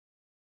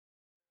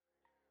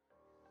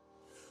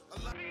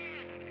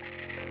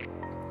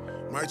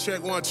Mic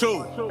check 1,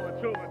 2.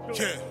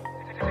 Yeah.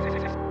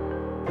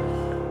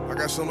 I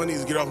got something I need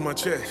to get off my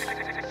chest.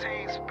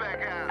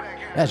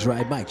 That's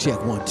right, mic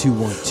check 1, 2,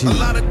 1, 2. A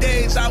lot of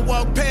days I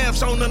walk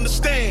paths I don't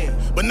understand,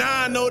 but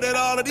now I know that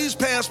all of these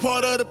paths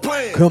part of the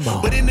plan. Come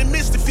on. But in the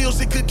midst it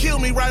feels it could kill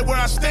me right where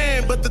I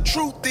stand. But the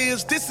truth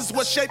is this is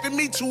what's shaping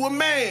me to a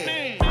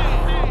man.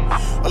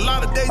 A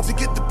lot of days to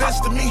get the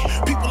best of me.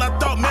 People I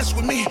thought messed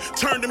with me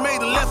turned and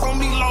made a left on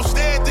me. Lost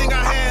everything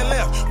I had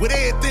left. With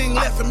everything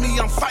left in me,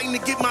 I'm fighting to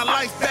get my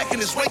life back,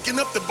 and it's waking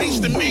up the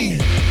beast in me.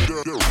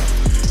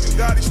 And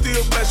God is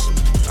still blessing.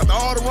 After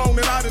all the wrong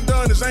that I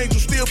done, his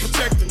angels still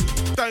protecting me.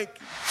 Thank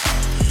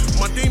you.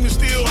 My demons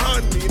still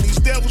hunt me, and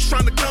these devils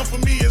trying to come for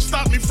me and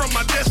stop me from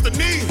my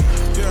destiny.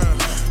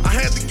 Yeah, I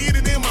had to get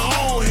it in my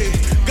own head.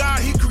 God,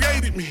 he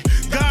created me.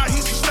 God,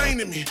 he's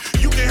sustaining me.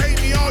 You can hate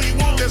me all you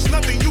want. There's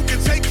nothing you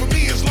can take from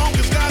me as long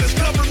as God is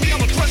covering me.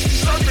 I'ma crush these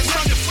serpents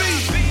on your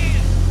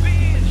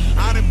feet.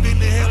 I done been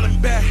to hell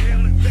and back.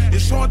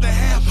 It's hard to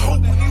have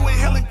hope when you in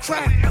hell and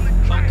crack.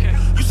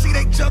 You see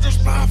they judge us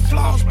by our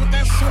flaws, but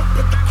that's hope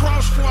at the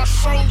cross for our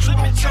souls. You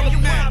don't tell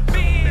them that.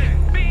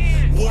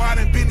 Boy, I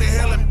done been to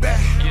hell and back.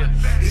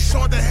 It's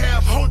hard to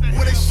have hope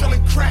when they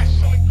selling crack.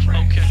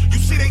 You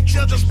see they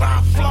judge us by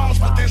our flaws,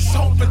 but there's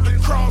hope at the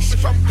cross.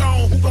 If I'm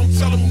gone, who gon'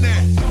 tell them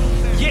that?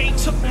 Yeah, he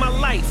took my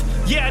life.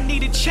 Yeah, I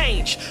needed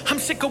change. I'm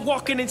sick of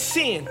walking in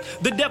sin.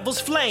 The devil's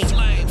flame.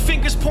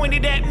 Fingers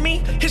pointed at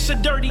me. It's a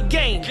dirty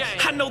game.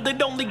 I know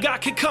that only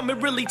God can come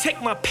and really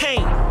take my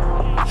pain.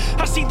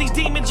 I see these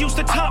demons used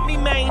to taunt me,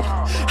 man.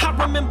 I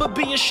remember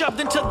being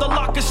shoved into the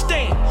locker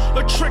stand,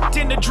 or tricked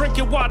into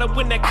drinking water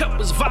when that cup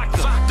was vodka.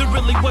 There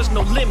really was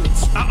no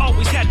limits. I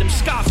always had them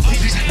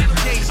scoffers.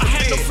 I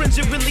had no friends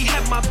that really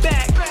had my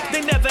back.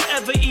 They never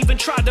ever even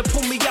tried to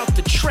pull me out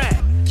the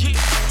trap.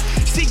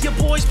 See, your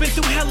boy's been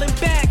through hell and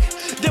back.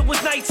 There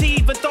was nights he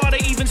even thought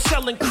of even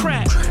selling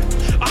crack.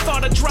 I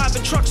thought of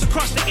driving trucks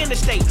across the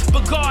interstate,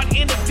 but God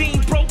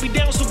intervened, broke me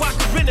down so I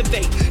could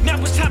renovate.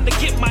 Now it's time to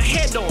get my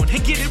head on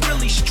and get it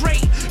really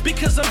straight,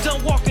 because I'm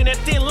done walking that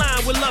thin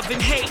line with love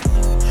and hate.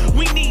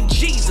 We need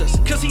Jesus,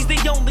 cause he's the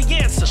only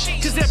answer.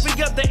 Cause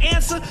every other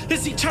answer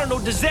is eternal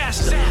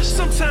disaster.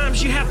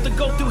 Sometimes you have to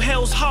go through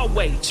hell's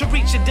hallway to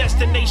reach a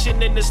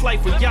destination in this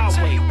life with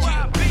Yahweh.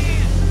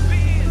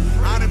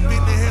 I done been to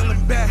hell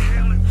and back.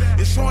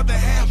 It's hard to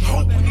have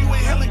hope when you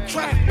ain't hell and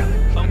crack.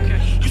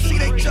 You see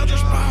they judge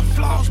us by our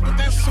flaws, but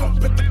there's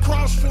hope at the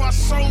cross for our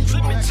souls.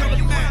 You don't tell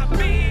them that.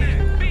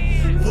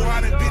 Boy,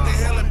 I done been to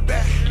hell and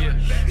back.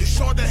 It's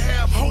hard to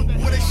have hope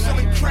when they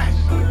selling crack.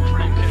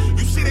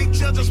 You see they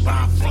judge us by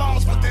our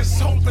flaws, but there's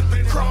hope at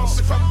the cross.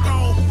 If I'm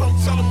gone, who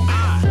gon' tell them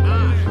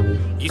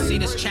that? You see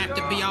this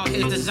chapter be all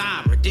his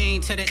design,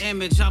 redeemed to the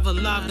image of a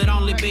love that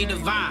only be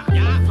divine.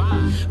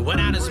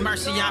 Without his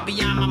mercy, I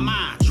be on my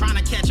mind, trying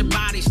to catch a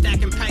body,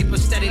 stacking paper,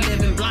 steady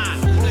living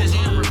blind. Pleasure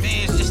and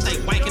revenge, just stay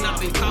waking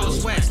up in cold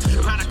sweats.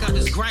 Product of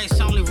his grace,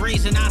 only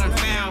reason I done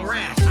found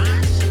rest.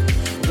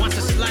 Once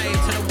a slave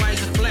to the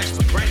ways of flesh,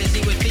 but great is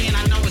he within,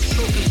 I know his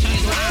truth can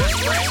change without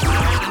stress. I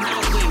had to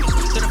know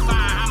wings, to the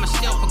fire, I'ma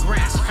still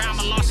progress. Found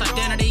my lost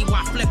identity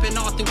while flipping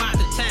all throughout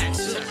the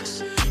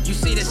text. You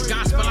see this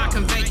gospel I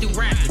convey through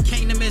rap. The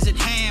kingdom is at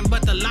hand,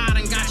 but the lie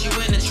done got you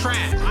in the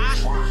trap.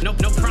 No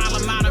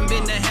problem, I done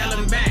been to hell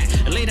and back.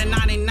 Leader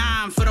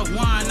 99 for the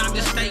one, I'm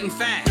just stating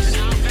facts.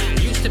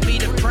 Used to be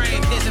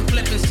depraved, isn't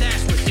flipping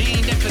sacks.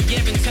 Redeemed and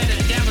forgiven to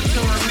the devil to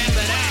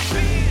remember that.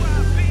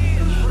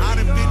 I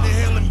done been to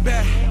hell and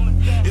back.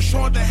 It's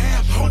hard to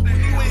have hope when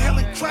you ain't hell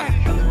and crack.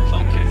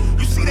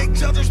 You see they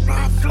judge us by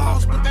our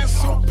flaws, but there's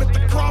hope at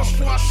the cross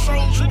for our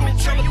souls. You don't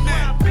tell them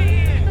that.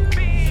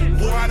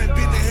 Boy, I done been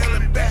to hell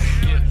and back.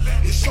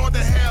 It's hard to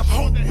have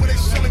hope when they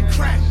selling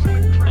crack.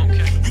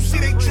 You see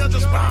they judge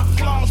us by our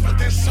flaws, but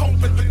there's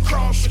hope at the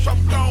cross. If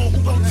I'm gone,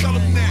 who gon' tell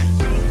them that?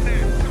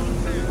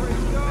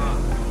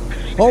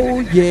 Oh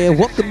yeah,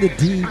 welcome to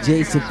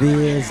DJ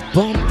Severe's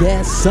Bump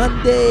That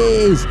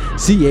Sundays,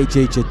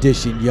 CHH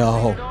edition,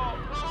 y'all.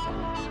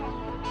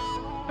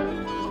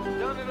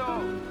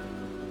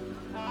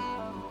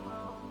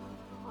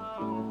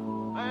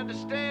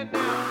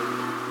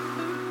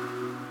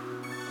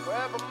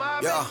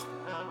 Yeah.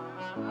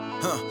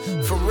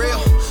 For real,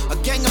 a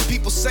gang of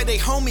people say they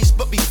homies,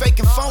 but be fake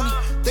and phony.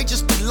 They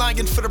just be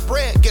lying for the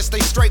bread, guess they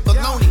straight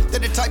baloney. They're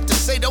the type to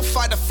say they'll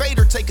fight a fade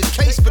or take a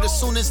case, but as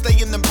soon as they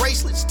in them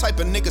bracelets, type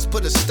of niggas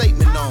put a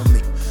statement on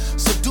me.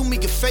 So do me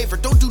a favor,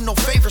 don't do no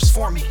favors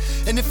for me.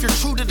 And if you're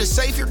true to the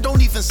Savior,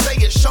 don't even say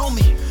it, show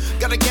me.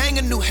 Got a gang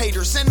of new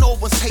haters and no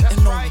one's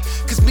hating on me,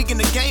 cause me in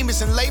the game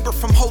is in labor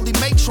from holy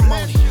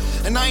matrimony.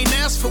 And I ain't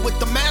asked for what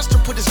the master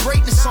put his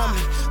greatness on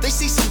me. They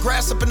see some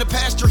grass up in the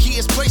pasture he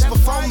has placed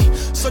before me,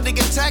 so they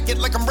attack it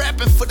like I'm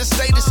rapping for the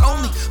status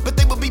only. But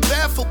they would be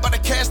baffled by the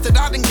cast that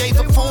I done gave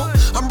up for 'em.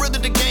 I'm really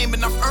the game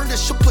and I've earned it,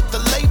 she'll put the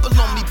label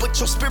on me. But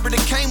your spirit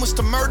that came was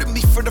to murder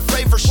me for the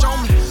favor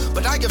shown me.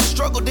 But I have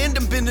struggled and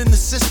done been in the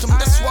system.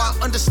 That's why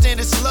I understand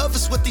it's love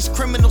is what these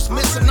criminals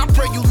missing. I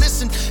pray you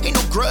listen, ain't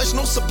no grudge,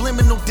 no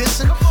subliminal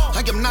dissing.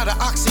 I am not an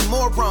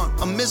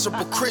oxymoron, a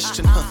miserable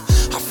Christian,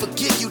 I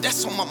forgive you,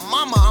 that's on my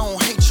mama, I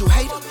don't hate you,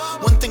 hater.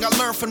 One thing I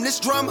learned from this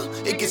drama,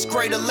 it gets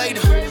greater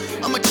later.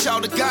 I'm a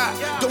child of God,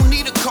 don't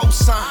need a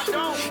cosign.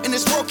 And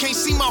this world can't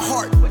see my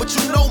heart, but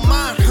you know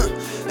mine,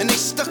 And they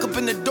stuck up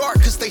in the dark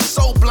cause they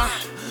so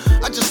blind.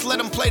 I just let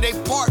them play their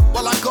part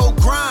while I go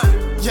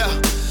grind, yeah.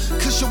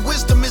 Cause your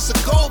wisdom is a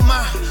gold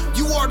mine.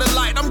 You are the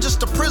light, I'm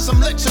just a prism,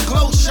 let your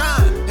glow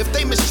shine. If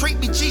they mistreat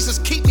me, Jesus,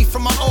 keep me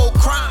from my old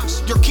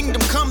crimes. Your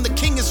kingdom come, the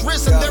king is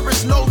risen, there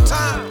is no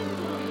time.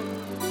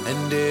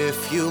 And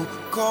if you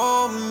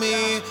call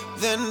me,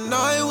 then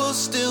I will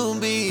still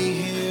be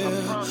here.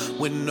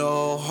 With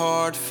no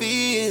hard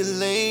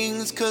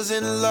feelings, cause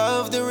in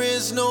love there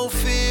is no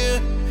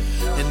fear.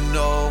 And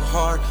no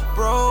heart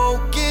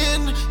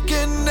broken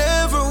can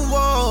never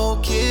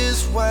walk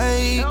his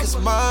way. Cause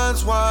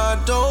mine's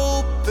wide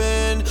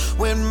open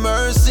with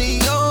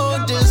mercy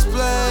on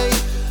display.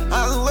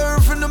 I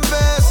learned from the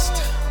best,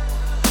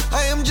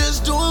 I am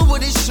just doing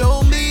what he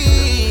showed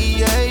me.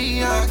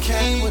 Yeah, I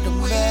came with a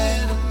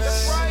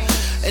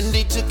mess, and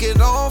they took it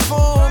all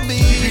from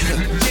me.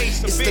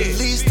 It's the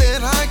least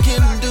that I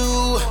can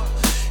do,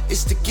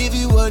 is to give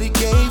you what he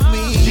gave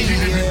me.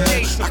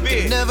 Yeah. I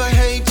can never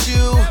hate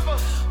you,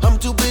 I'm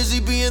too busy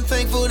being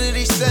thankful that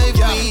he saved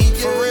me.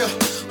 For real,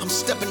 I'm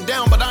stepping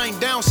down, but I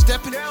ain't down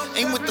stepping.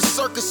 Ain't with the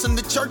circus and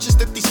the churches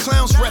that these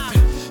clowns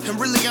reppin'. And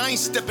really, I ain't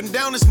stepping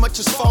down as much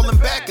as falling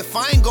back. If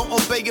I ain't gonna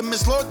obey him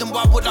as Lord, then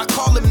why would I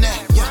call him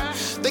that? Yeah,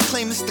 they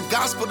claim it's the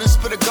gospel, then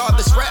spit a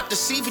godless rap.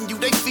 Deceiving you,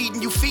 they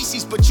feeding you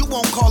feces, but you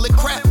won't call it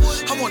crap.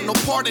 I want no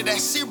part of that,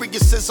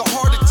 serious as a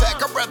heart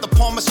attack. I'd rather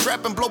palm a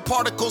strap and blow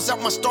particles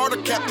out my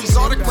starter cap. These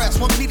autocrats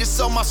want me to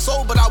sell my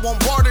soul, but I won't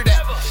barter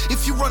that.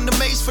 If you run the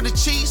maze for the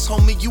cheese,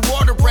 homie, you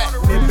order rap.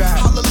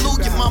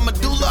 Hallelujah, my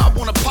medulla, I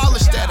wanna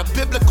polish that. A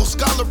biblical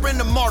scholar and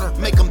a martyr,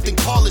 make them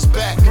think Paul is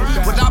back.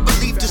 What I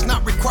believe does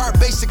not require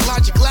basic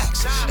logic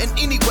lacks. And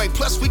anyway,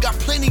 plus we got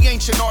plenty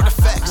ancient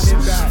artifacts.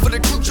 For the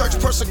true church,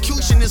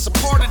 persecution is a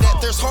part of that.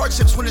 There's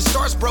hardships when it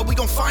starts, bro, we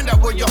gon' find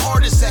out where your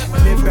heart is at. For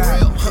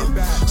real,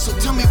 So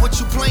tell me what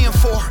you playing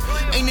for.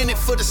 Ain't in it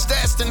for the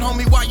stats, then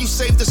homie, why you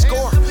saved the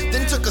score?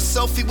 Then took a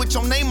selfie with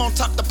your name on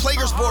top the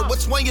player's board.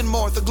 What's weighing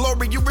more, the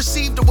glory you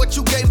received or what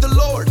you gave the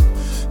Lord?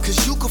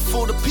 Cause you could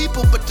fool the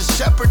people, but the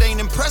shepherd ain't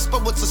impressed by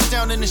what's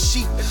astounding the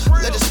sheep.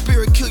 Let his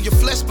spirit kill your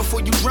flesh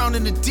before you drown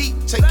in the deep.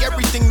 Take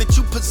everything that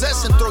you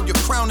possess and throw your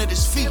crown at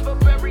his feet.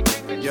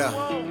 Yeah.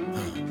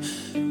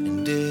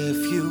 And if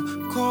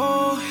you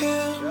call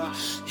him,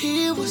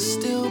 he will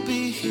still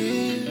be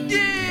here.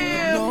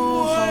 Yeah,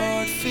 no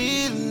hard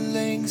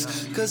feelings,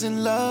 cause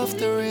in love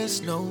there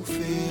is no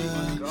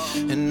fear.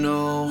 And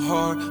no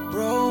heart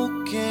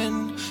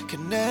broken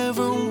can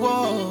never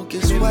walk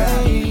his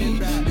way.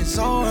 His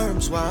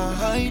arms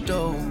wide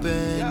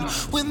open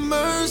with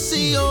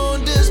mercy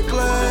on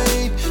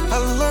display. I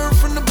learned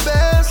from the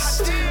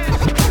best,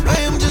 I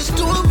am just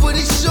doing what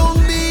he showed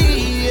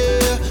me.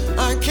 Yeah,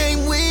 I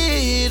came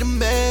with a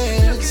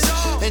mess,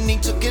 and he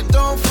took it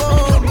all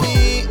from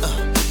me.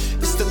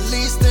 It's the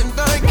least that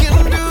I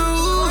can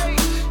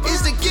do,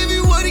 is to give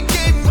you what he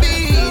gave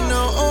me.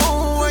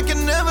 No, I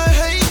can never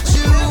hate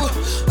you,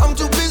 I'm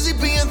too busy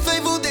being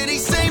thankful that he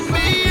saved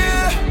me.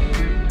 Yeah.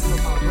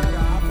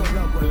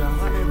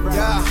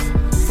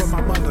 For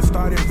my mother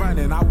started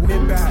running, I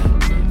went back.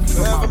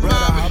 For my brother,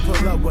 I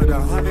pull up with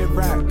 100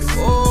 racks.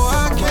 Oh,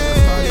 I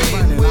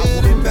came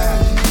with it back.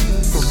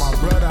 For my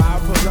brother, I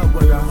pull up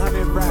with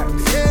 100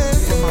 racks. Yeah.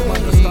 For my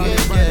mother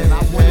started running, I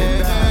went it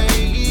back.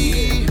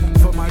 Yeah.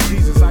 For my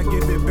Jesus, I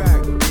give it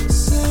back.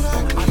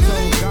 I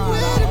told God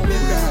I own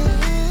it back.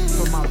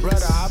 For my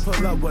brother, I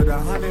pull up with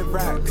 100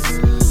 racks.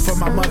 For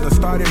my mother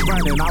started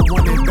running, I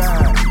want it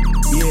back.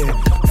 Yeah.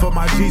 For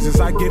my Jesus,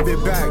 I give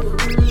it back.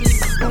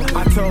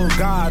 I told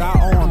God I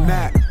owe him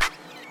that.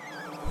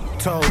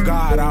 Told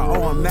God I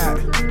owe him that.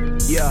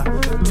 Yeah,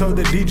 told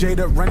the DJ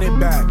to run it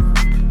back.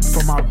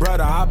 For my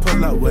brother, I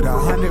pull up with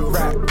 100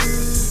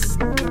 racks.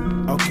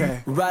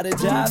 Okay. Ride or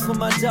die for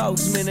my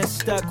dogs, man, that's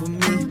stuck with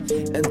me.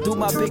 And through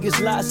my biggest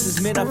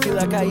losses, man, I feel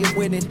like I am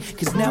winning.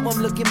 Cause now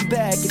I'm looking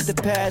back at the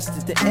past,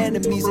 at the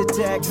enemy's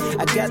attack.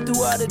 I got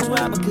through all the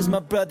drama cause my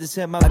brothers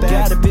had my back. I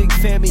got a big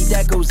family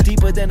that goes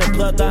deeper than a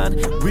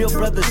bloodline. Real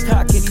brothers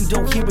talking, you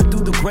don't hear it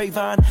through the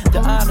grapevine. The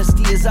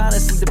honesty is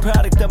honestly the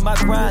product of my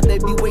grind. They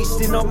be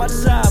wasting all my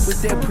time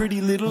with their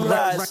pretty little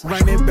lies.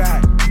 Run it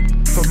back.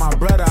 For my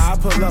brother, I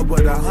pull up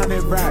with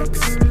 100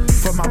 racks.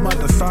 For my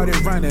mother started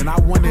running, I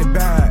want it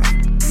back.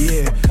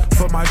 Yeah,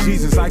 for my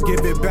Jesus, I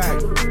give it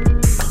back.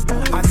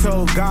 I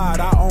told God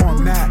I owe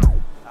him that.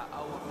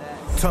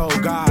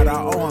 Told God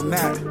I owe him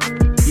that.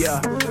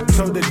 Yeah,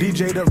 told the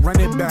DJ to run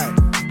it back.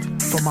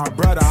 For my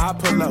brother, I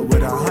pull up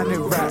with 100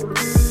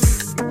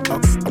 racks.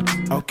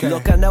 Okay.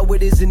 Look, I know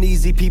it isn't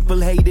easy,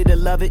 people hate it or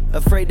love it.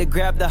 Afraid to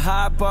grab the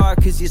high bar,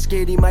 cause you're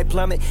scared he might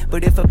plummet.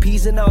 But if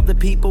appeasing all the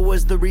people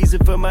was the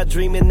reason for my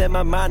dreaming, then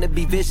my mind would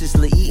be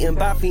viciously eaten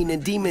by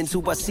fiending demons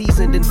who are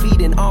seasoned and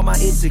feeding all my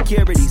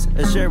insecurities.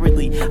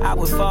 Assuredly, I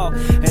would fall,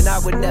 and I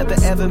would never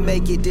ever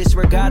make it.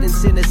 Disregarding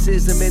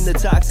cynicism and the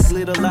toxic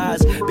little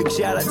lies. Big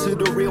shout out to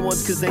the real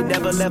ones, cause they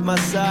never left my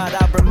side.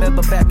 I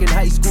remember back in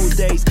high school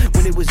days,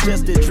 when it was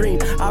just a dream.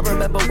 I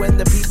remember when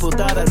the people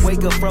thought I'd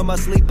wake up from my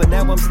sleep, but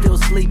now I'm still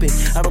sleeping.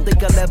 I don't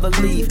think I'll ever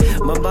leave.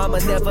 My mama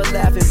never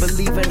laughing,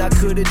 believing I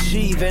could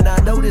achieve. And I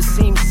know this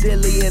seems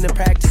silly and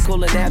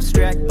impractical and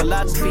abstract, but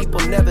lots of people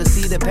never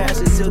see the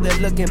passion till they're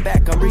looking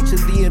back. I'm reaching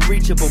the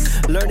unreachable,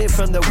 learning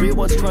from the real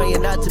ones,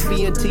 trying not to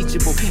be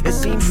unteachable. It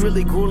seems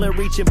really grueling,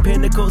 reaching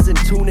pinnacles and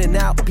tuning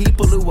out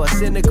people who are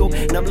cynical.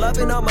 And I'm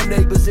loving all my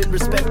neighbors in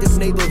respective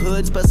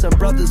neighborhoods, but some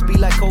brothers be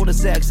like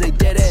cul-de-sacs, they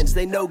dead ends,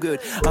 they no good.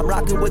 I'm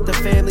rocking with the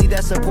family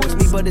that supports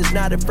me, but is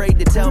not afraid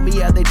to tell me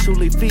how they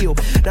truly feel.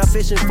 Not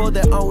fishing for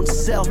their own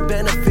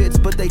self-benefits,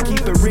 but they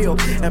keep it real.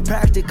 And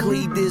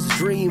practically this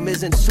dream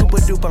isn't super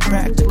duper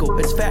practical,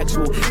 it's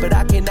factual, but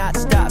I cannot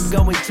stop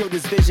going till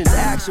this vision's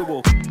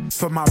actual.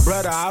 For my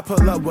brother, I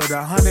pull up with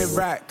 100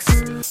 racks.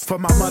 For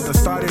my mother,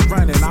 started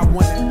running, I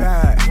want it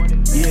back.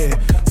 Yeah,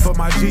 for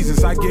my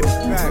Jesus, I get it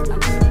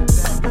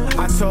back.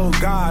 I told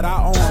God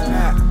I own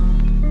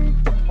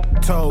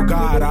that. Told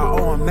God I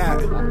owe him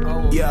that.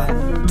 Yeah,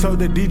 told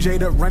the DJ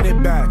to run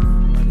it back.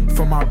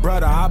 For my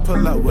brother, I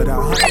pull up with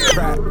 100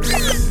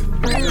 racks.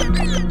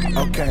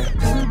 Okay.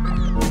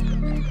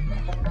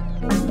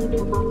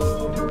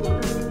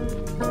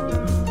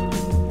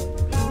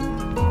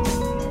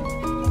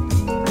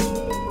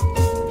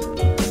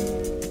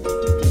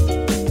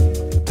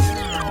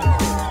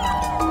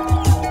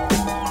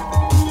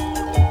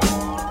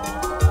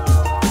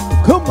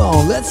 Come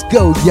on, let's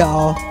go,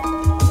 y'all.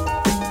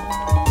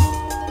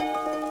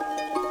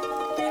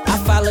 I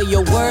follow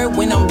your word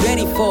when I'm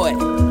ready for it.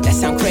 That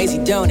sound crazy,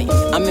 don't it?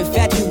 I'm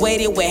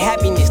infatuated with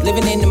happiness,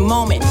 living in the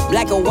moment.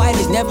 Black or white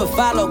is never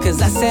follow,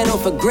 cause I settle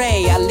for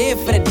gray. I live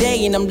for the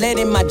day and I'm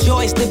letting my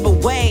joy slip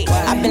away.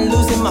 I've been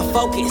losing my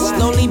focus,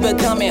 slowly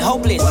becoming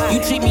hopeless.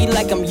 You treat me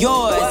like I'm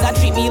yours, I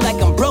treat me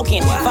like I'm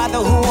broken. Father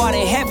who art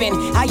in heaven,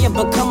 I have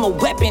become a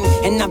weapon.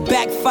 And I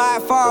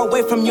backfire far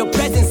away from your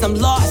presence. I'm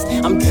lost,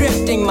 I'm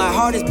drifting, my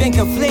heart has been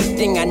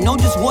conflicting. I know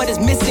just what is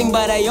missing,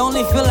 but I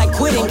only feel like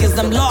quitting cause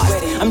I'm lost.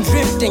 I'm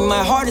drifting,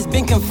 my heart has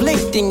been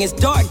conflicting. It's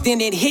dark,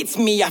 then it hits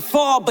me. I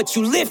fall, but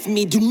you lift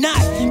me. Do not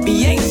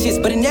be anxious,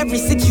 but in every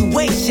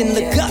situation,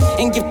 look up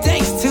and give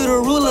thanks to the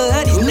ruler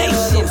of these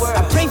nations.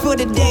 I pray for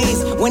the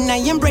days when I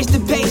embrace the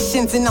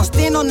patience and I'll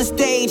stand on the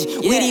stage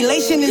with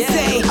elation and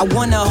say, I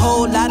want a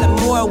whole lot of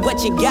more of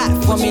what you got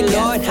for me,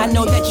 Lord. I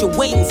know that you're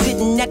waiting,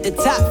 sitting at the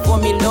top for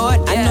me, Lord.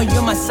 I know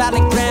you're my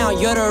solid ground,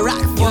 you're the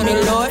rock for me,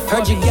 Lord.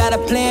 Heard you got a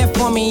plan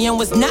for me and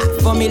was not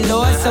for me,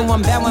 Lord. So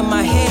I'm bowing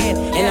my head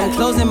and I'm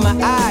closing my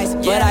eyes,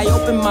 but I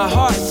open my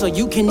heart so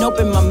you can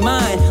open my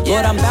mind.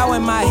 Lord, I'm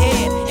bowing my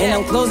head and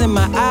I'm closing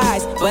my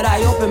eyes, but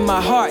I open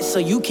my heart so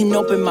you can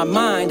open my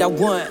mind. I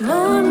want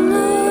more,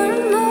 more.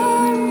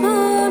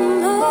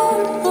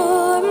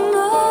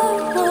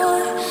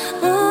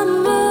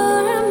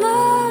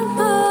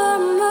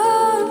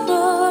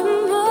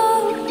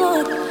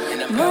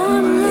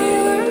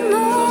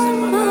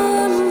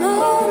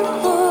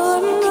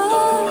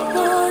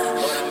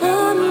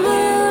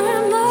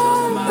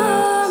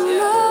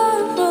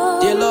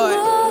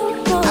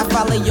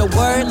 Your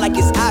word like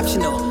it's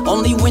optional,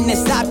 only when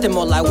it's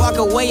optimal. I walk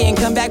away and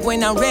come back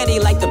when I'm ready,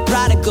 like the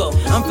prodigal.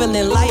 I'm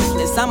feeling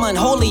lifeless, I'm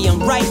unholy, I'm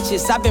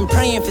righteous. I've been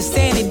praying for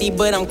sanity,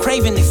 but I'm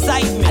craving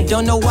excitement. I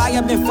don't know why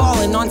I've been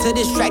falling onto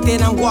this track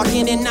that I'm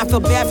walking, and I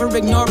feel bad for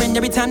ignoring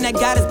every time that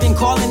God has been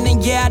calling.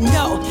 And yeah, I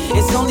know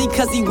it's only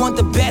cause he want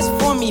the best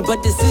for me,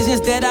 but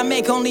decisions that I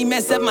make only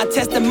mess up my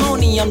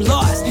testimony. I'm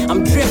lost,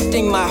 I'm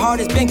drifting, my heart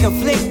has been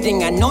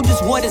conflicting. I know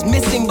just what is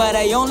missing, but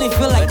I only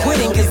feel like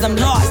quitting cause I'm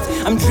lost.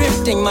 I'm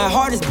drifting, my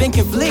heart has been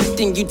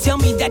conflicting. You tell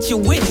me that you're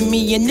with me,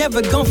 you're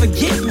never gonna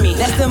forget me.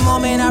 That's the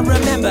moment I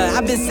remember.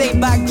 I've been saved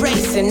by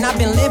grace, and I've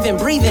been living,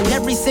 breathing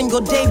every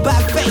single day by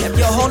faith.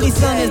 Your holy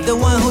son is the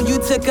one who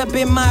you took up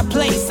in my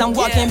place. I'm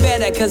walking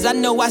better cause I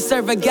know I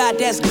serve a God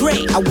that's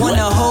great. I want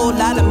a whole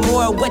lot of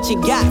more of what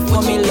you got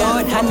for me,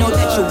 Lord. I know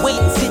that you're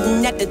waiting,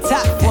 sitting at the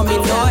top for me,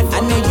 Lord. I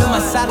know you're my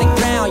solid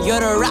ground,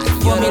 you're the rock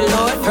for me,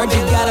 Lord. Heard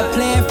you got a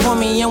plan for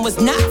me and was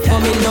not for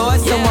me,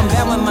 Lord. So I'm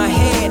bowing my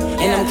head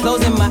and I'm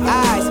closing my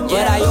eyes,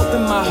 but I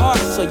open my heart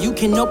so you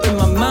can open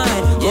my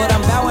mind. Lord,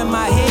 I'm bowing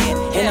my head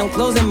and I'm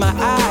closing my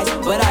eyes,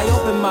 but I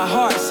open my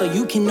heart so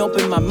you can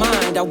open my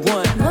mind. I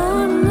want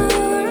more.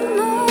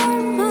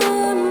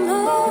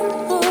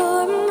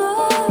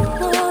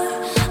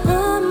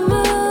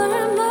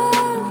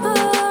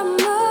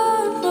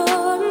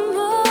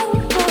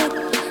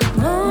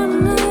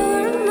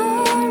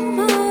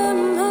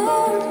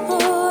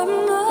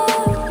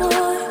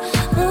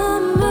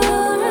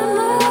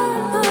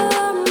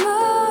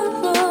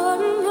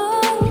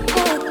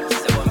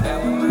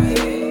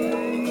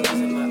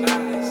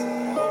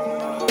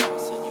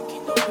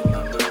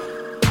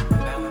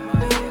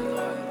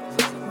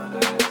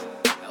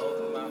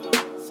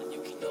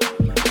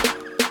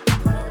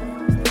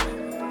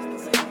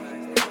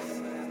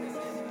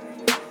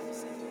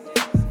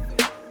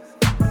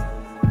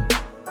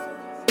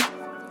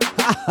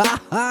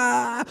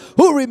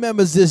 Who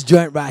remembers this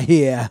joint right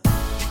here?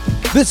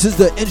 This is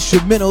the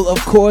instrumental, of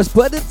course,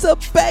 but it's a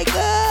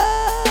banger.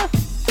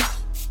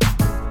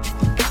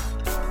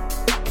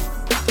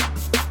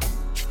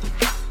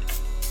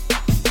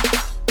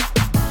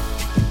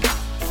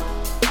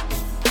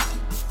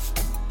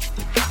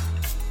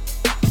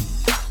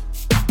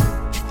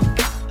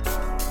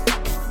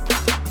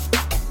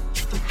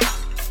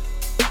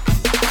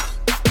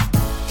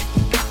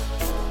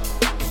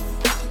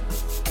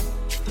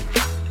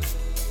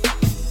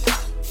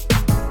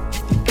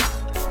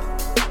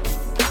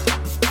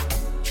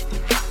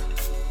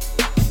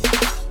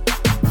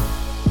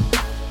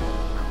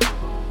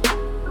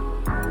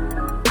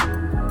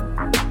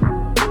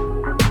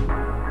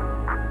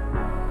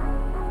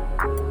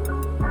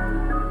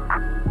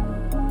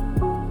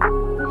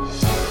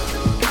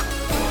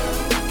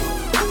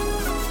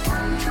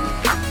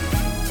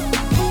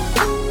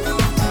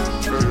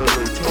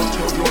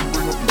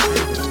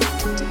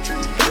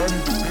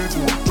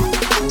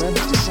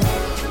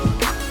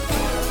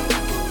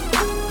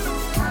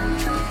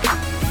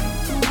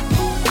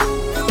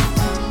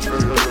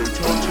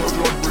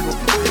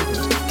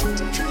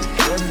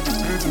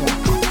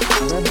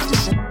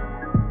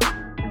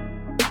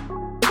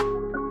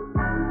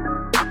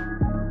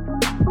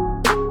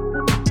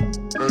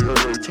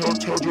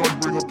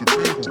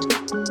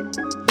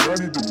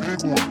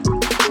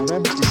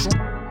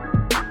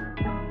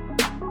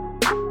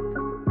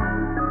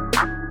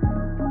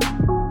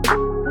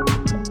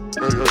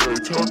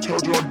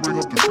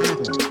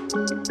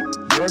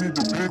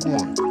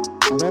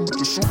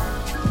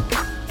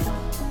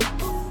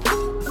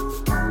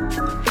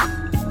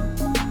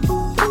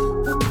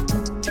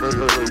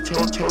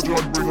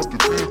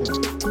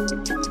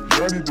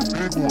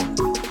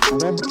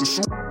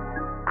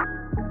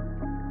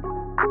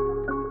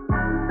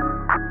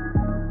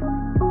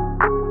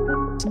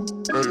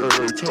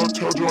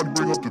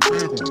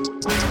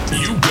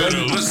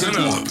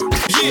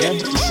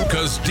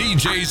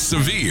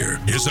 Severe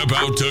is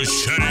about to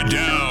shut it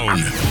down.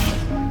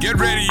 Get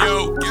ready,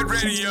 yo. Get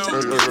ready, yo.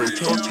 Hey,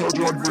 tell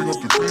John bring up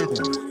the big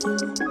one.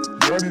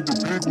 Yeah, I need the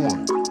big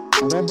one.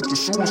 The one with the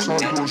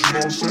suicide doors, you know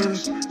what I'm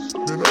saying?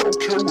 Man, I don't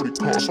care what it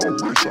costs. I'm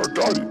rich, I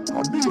got it.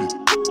 I need it.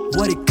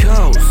 What it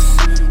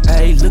costs?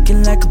 Hey,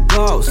 looking like a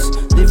boss.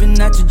 Living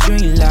out your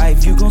dream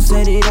life, you gon'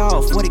 set it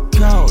off. What it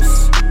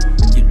costs?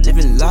 You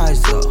living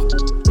lies though.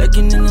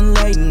 Looking in the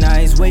late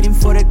nights, waiting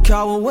for the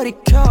call. Well, what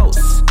it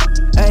costs?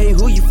 Hey,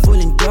 who you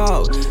fooling,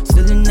 dog?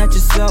 Stealing at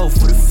yourself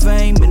for the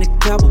fame and the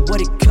clout, but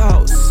what it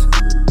costs?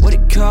 What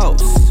it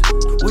costs?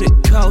 What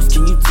it costs?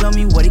 Can you tell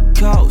me what it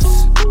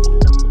costs?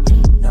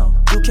 No,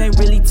 you can't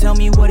really tell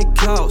me what it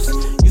costs.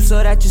 You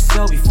saw that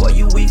yourself before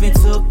you even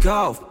took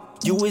off.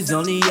 You was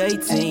only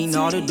 18,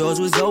 all the doors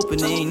was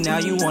opening. Now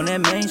you on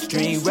that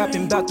mainstream,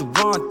 rapping about the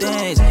wrong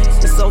things.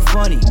 It's so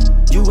funny,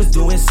 you was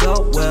doing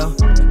so well.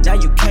 Now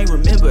you can't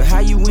remember how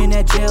you in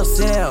that jail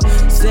cell.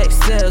 Sex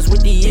sells, what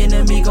the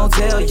enemy gon'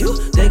 tell you.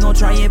 They gon'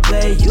 try and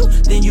play you,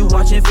 then you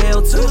watch and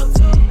fail too.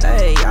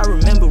 Hey, I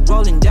remember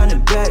rolling down the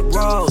back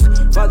roads.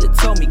 Father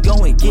told me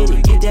go and get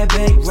it, get that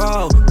bank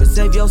roll. But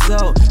save your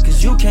soul,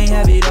 cause you can't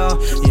have it all.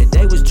 Yeah,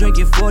 they was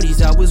drinking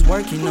 40s, I was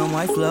working on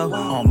my flow.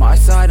 On my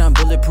side, I'm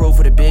bulletproof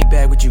for the big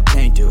bag, what you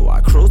can't do.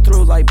 I cruise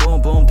through like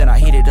boom boom, then I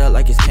heat it up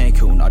like it's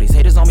Cancun. All these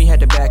haters on me had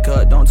to back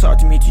up. Don't talk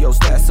to me till your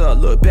stats up.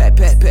 Look back,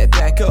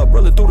 back up.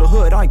 Rolling through the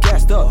hood, I ain't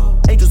gassed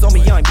up. Angels on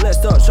me, I ain't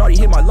blessed up. Shawty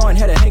hit my line,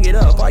 had to hang it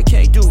up. I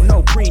can't do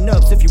no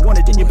prenups. If you want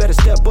it, then you better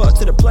step up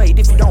to the plate.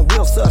 If you don't,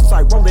 real sus,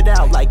 I roll it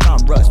out like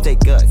I'm Russ. Take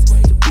guts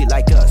to be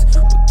like us.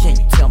 But can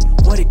you tell me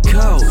what it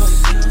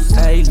costs?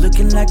 Hey,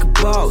 looking like a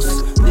boss.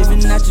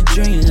 Living out your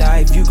dream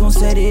life, you gon'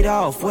 set it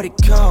off. What it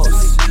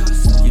costs?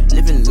 You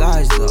living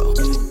lies though.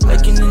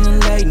 Waking in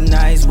the late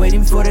nights,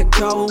 waiting for the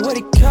call. What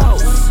it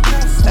costs?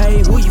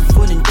 Hey, who you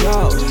fooling,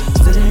 dog?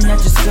 Selling at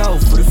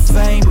yourself for the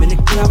fame and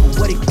the clout.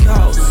 What it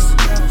costs?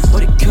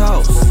 What it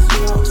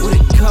costs? What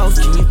it costs?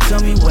 Can you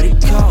tell me what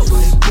it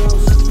costs?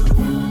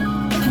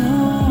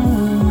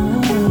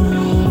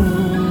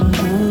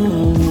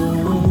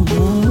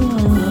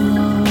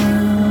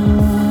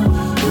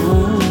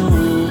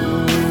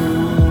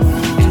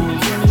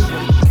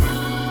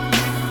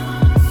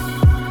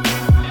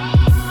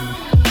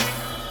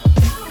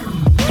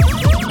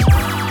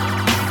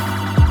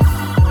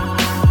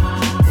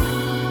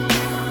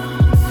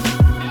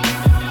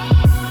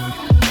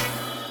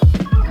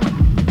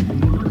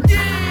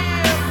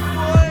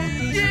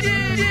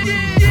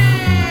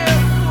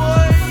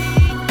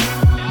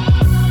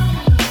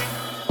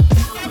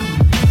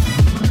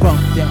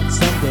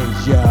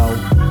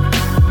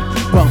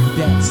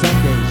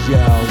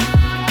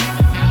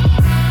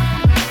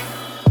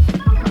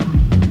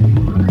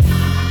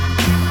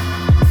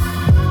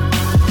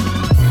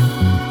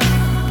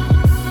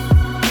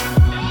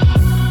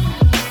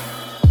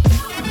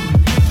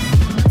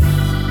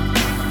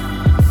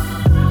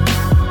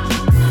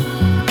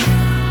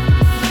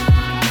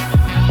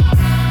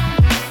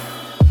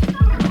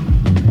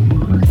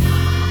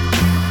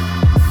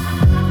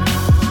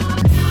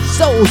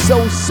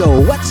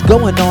 What's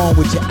going on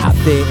with you out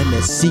there in the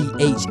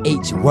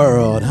CHH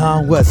world,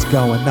 huh? What's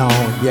going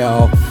on,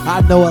 yo?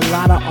 I know a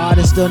lot of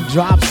artists done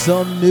dropped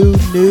some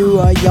new.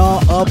 Are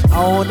y'all up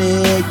on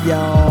it,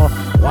 y'all?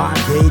 Why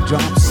they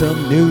drop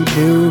some new?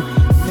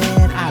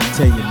 Man, I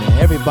tell you, man,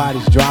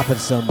 everybody's dropping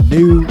some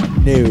new.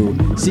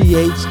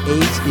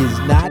 CHH is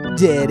not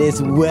dead,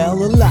 it's well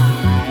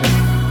alive.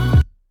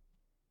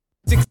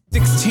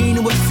 16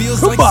 and what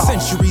feels like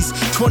centuries,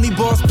 20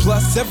 bars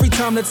plus. Every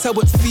time that's how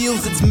it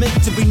feels. It's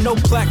meant to be no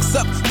plaques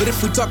up, but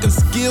if we're talking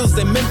skills,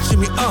 they mention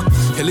me,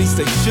 at least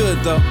they should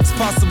though. It's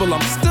possible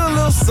I'm still a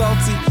little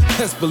salty,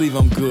 best believe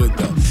I'm good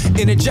though.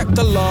 Interject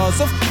the laws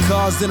of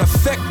cause and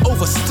effect,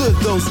 overstood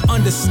those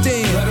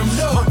understand. Let them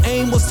know. My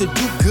aim was to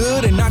do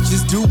good and not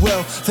just do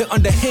well. They're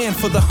underhand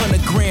for the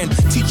 $100 grand,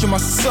 teaching my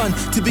son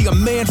to be a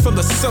man from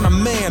the son of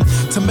man,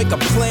 to make a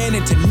plan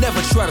and to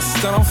never try to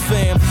stun on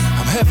fam.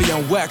 I'm heavy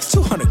on wax,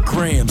 200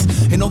 grams,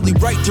 and only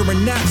right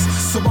during naps,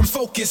 so I'm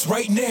focused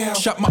right now.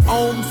 Shot my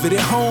own, fit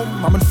at home,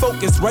 I'm in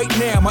focus right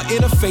now. My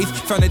inner faith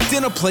found a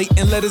dinner plate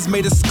and letters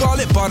made of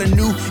scarlet, bought a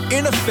new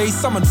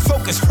interface. I'm in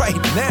focus right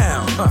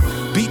now.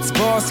 Beats,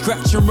 bars,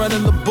 scratch and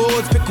running the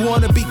boards. Pick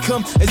one to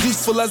become as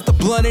useful as the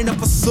blunting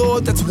of a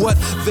sword. That's what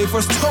they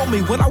first told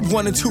me when I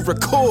wanted to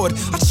record.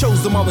 I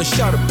chose them all and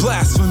shouted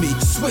blasphemy.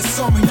 Swiss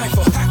Army knife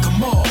will hack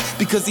them all,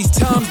 because these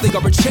times they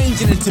are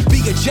changing, and to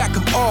be a jack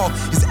of all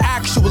is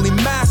actually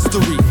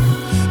mastery.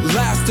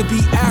 Last to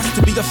be asked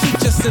to be a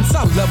feature since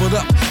I leveled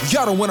up.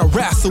 Y'all don't wanna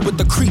wrestle with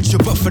the creature,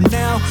 but for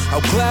now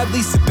I'll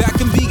gladly sit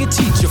back and be a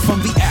teacher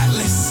from the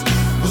Atlas.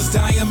 Was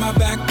dying my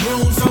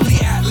backbone from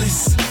the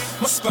Atlas.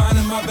 My spine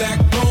and my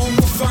backbone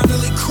will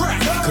finally crack,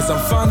 cause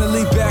I'm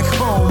finally back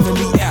home in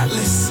the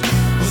Atlas.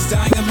 Was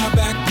dying my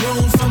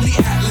backbone from the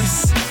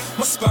Atlas.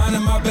 My spine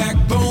and my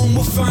backbone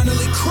will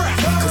finally crack,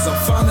 cause I'm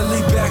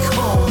finally back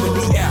home in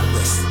the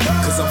Atlas.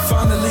 Cause I'm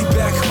finally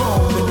back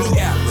home in the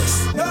Atlas.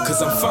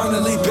 Cause I'm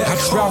finally back home. I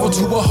travel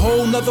to a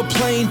whole nother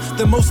plane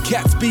than most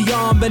cats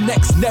beyond the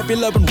next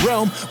nebula and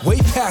realm, way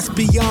past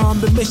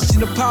beyond the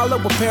mission Apollo,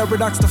 a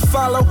paradox to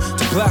follow.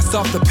 To blast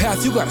off the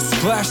path, you gotta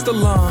splash the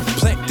lawn.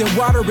 Plant and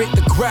water it,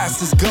 the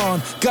grass is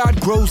gone. God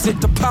grows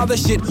it to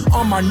polish it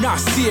on my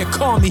nasir.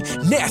 Call me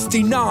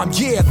nasty nom,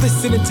 yeah.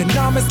 Listening to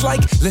Nam is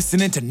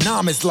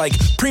like,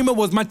 Prima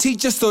was my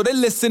teacher, so they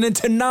listening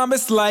to Nam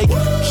is like,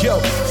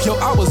 yo,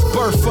 I was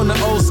birthed from the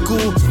old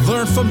school.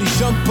 Learned from these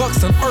young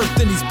bucks on earth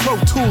and these pro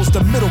tools,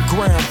 the middle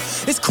ground.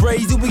 It's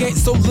crazy, we ain't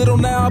so little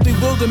now.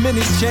 Bewilderment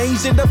is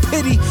changed into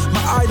pity.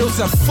 My idols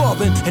have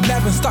fallen and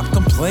haven't stopped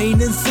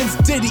complaining since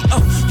Diddy.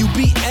 You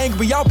be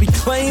angry, I'll be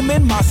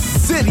claiming my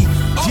city.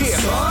 Yeah,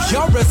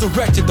 y'all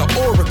resurrected the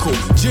oracle.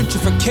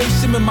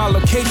 Gentrification in my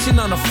location,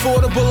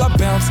 unaffordable. I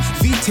bounce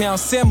V-Town,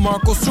 San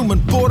Marcos, human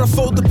border,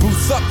 fold the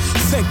boots up.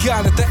 Thank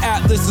God that the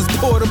Atlas is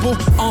portable.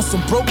 On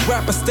some broke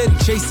rapper, steady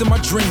chasing my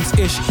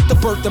dreams-ish. The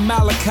birth of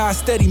Malachi,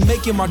 steady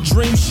making my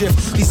dream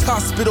shift. These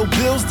hospital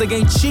bills, they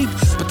ain't cheap,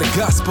 but the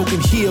gospel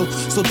can heal.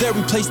 So they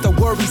replaced the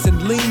worries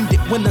and leaned it.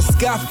 When the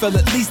sky fell,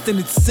 at least then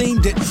it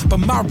seemed it. But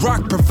my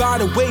rock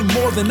provided way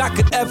more than I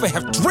could ever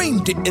have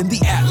dreamed it in the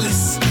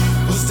Atlas.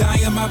 Was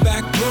dying my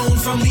backbone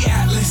from the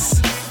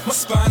Atlas. My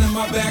spine and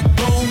my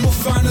backbone will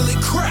finally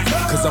crack,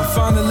 cause I'm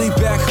finally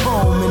back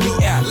home in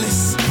the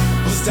Atlas.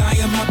 Was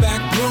dying my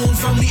backbone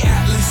from the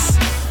Atlas.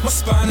 My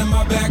spine and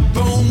my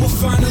backbone will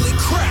finally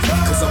crack,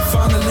 cause I'm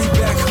finally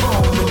back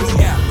home in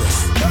the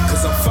Atlas.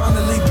 Cause I'm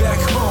finally back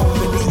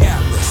home in the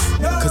Atlas.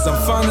 Cause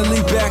I'm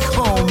finally back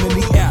home in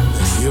the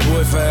Atlas. Your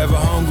boy forever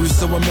hungry,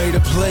 so I made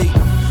a plate.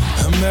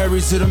 I'm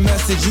married to the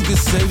message, you can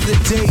save the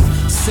date.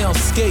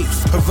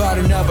 Soundscapes,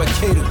 providing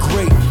Advocator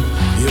great.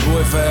 Your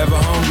boy forever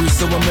hungry,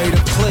 so I made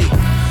a plate.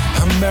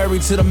 I'm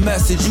married to the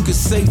message, you can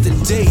save the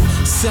date.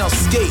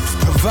 Soundscapes,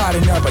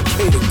 providing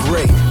Advocator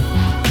great.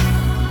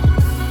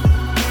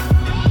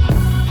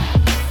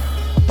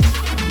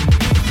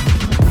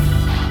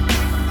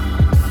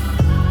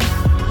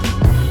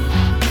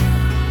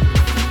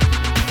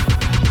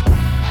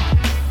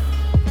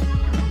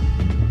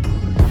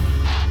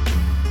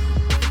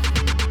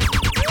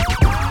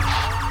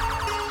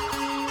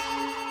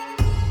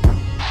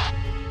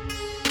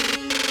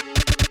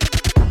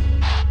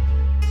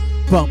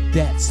 Bump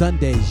that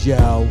Sundays,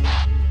 yo.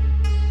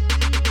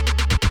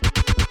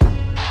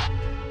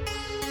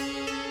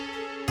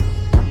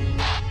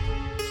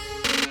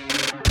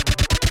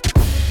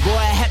 Boy,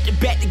 I have to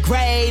back the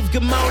grave,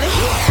 good morning.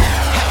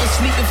 I've been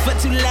sleeping for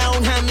too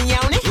long, homie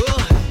on it.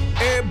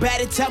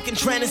 Everybody talking,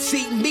 trying to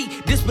see me.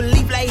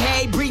 Disbelief like,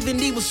 hey, breathing,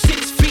 he was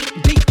 6 feet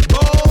deep. Boy,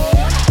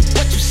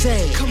 what you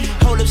say?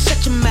 Hold up,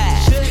 shut your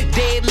mouth.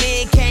 Dead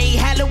man can't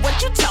holler,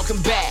 what you talking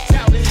about?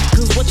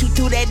 Cause once you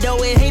through that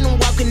door, it ain't no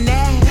walking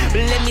now.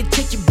 But let me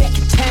take you back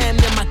in time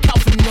to my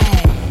coffin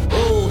now.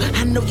 Oh,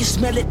 I know you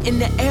smell it in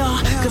the air.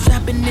 Cause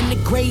I've been in the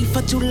grave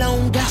for too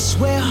long, I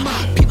swear.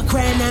 People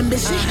crying, I'm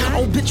missing.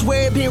 Oh, bitch,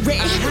 where it been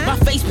written? My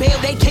face pale,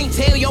 they can't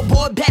tell your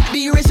boy back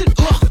be risen.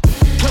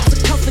 Close the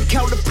coffin,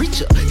 call the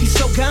preacher, he's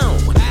so gone.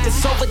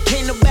 It's over,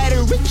 can't nobody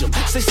reach him.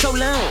 Say so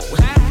long.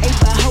 Ain't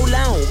hold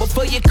on,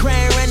 before your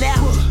crying run out.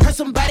 Heard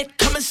somebody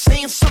coming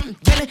saying something,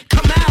 yelling,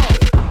 come out.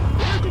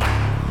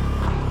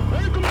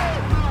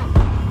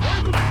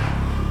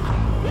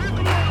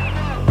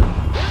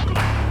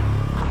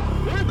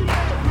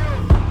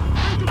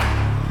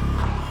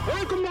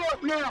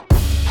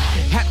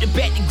 Have to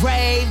bet the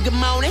grave, good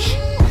morning.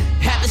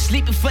 Have been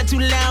sleeping for too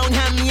long,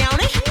 I'm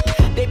yawning.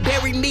 They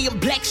buried me in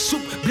black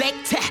soup, black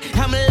tie.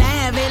 I'm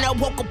alive and I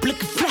woke up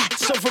looking fly.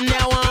 So from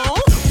now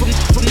on,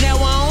 from now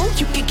on,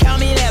 you can call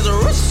me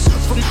Lazarus.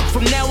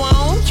 From now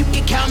on, you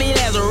can call me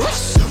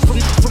Lazarus.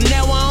 From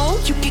now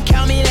on, you can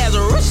call me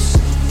Lazarus.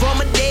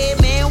 From a dead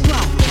man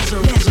walk,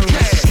 Lazarus.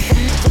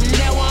 From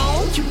now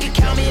on, you can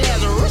call me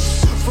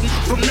Lazarus.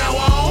 From now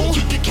on,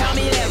 you can call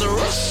me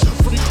Lazarus.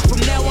 From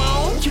now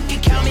on, you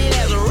can call me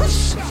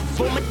Lazarus.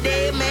 From a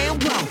dead man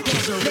walk,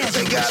 Lazarus.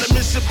 They got a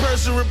missing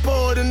person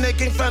report and they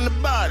can't find the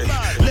body.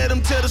 Let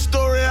them tell the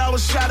story, I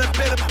was shot up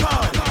at a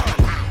party.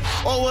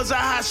 Or was I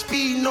high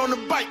speeding on the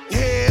bike?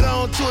 Head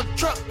on to a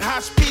truck, high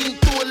speeding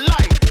through a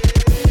light.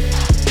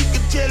 You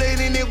can tell it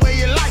any way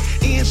you like.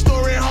 In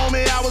story,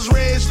 homie, I was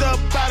raised up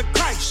by the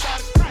Christ.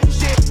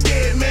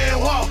 Dead man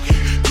walking,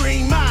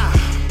 Green Mile.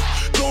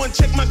 Go and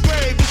check my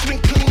grave, it's been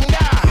cleaned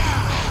out.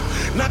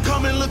 Now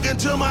come and look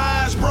into my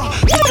eyes, bro.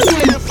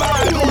 If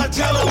I go and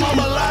tell them I'm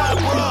alive,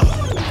 bro.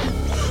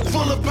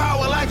 Full of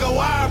power like a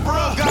wire,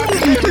 bro. God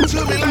connected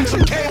to me like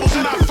some cables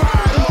and I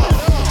fired up.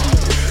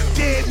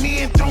 Dead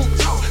men don't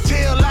talk,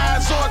 tell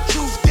lies or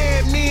truth.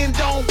 Dead men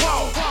don't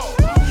walk.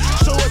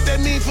 So what that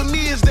mean for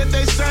me is that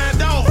they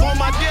signed off on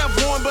my death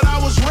warrant, but I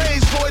was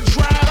raised for it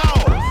dried off.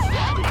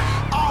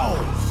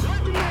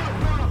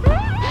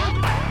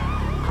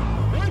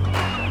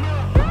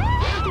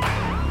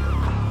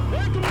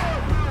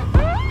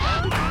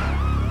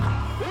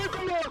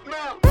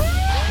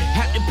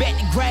 Have to bet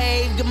the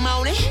grave, good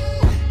morning.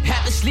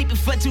 Have been sleeping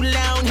for too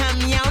long, I'm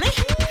yawning.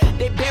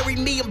 They buried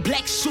me in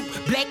black soup,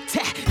 black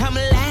tie. I'm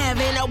alive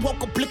and I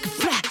woke up looking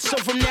fly. So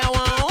from now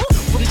on,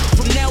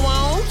 from now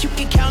on, you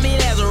can call me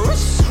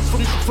Lazarus.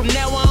 From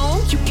now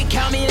on, you can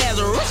call me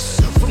Lazarus.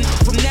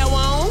 From now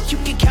on, you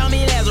can call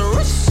me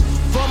Lazarus.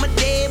 From a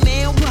dead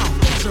man walk,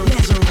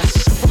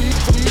 Lazarus.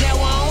 From now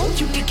on,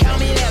 you can call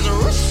me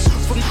Lazarus.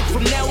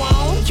 From now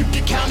on, you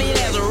can call me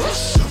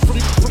Lazarus.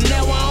 From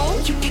now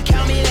on, you can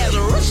call me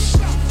Lazarus.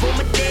 From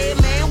a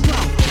dead man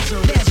walk,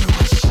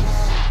 Lazarus.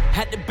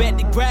 Had to bet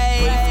the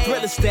grave,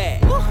 thriller stack.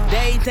 They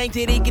ain't think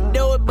that he could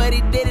do it, but he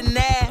did it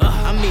now.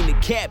 I mean the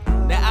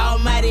captain, the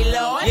almighty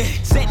Lord.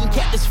 Setting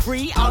captives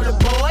free, all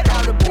aboard,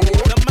 all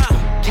aboard. Come on.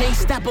 Can't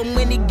stop him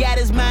when he got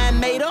his mind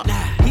made up.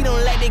 He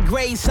don't like that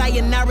grave,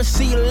 sayonara,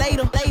 see you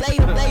later.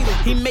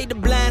 He made the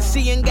blind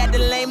see and got the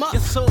lame up.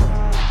 So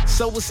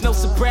it's no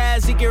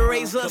surprise he can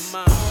raise us.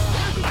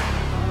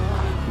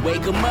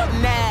 Wake him up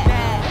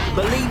now.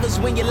 Believers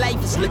when your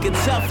life is looking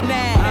tough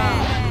now.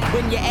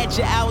 When you're at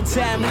your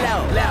all-time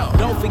low.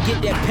 Don't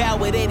forget that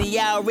power that he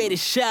already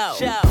showed.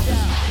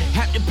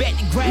 Have to bet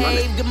the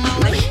grave, good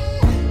morning.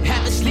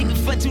 Have been sleeping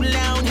for too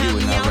long, I'm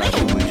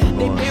yawning.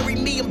 They buried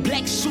me in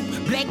black soup,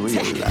 black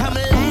tie. I'm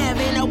alive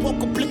and I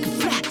woke up looking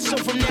fly. So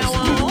from now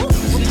on,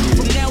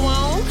 from now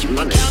on, you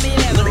can call me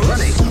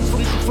Lazarus.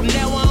 From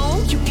now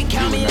on, you can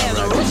call me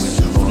Lazarus.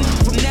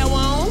 From now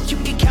on, you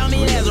can call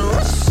me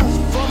Lazarus.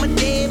 From a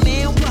dead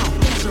man walk,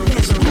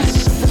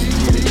 Lazarus.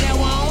 From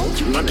now on,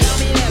 you can call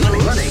me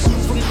Lazarus.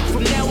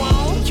 From now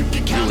on, you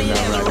can call me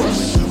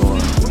Lazarus.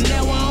 From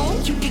now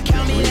on, you can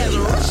call me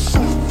Lazarus.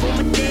 From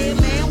a dead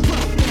man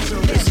walk,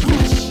 Lazarus.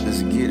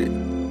 Let's get it.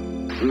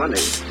 Money.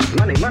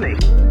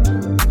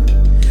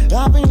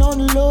 I've been on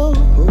the low.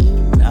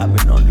 I've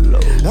been on the low.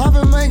 I've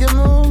been making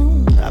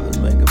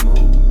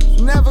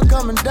moves. Never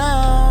coming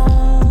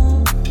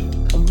down.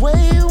 I'm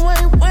way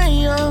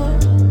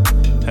up.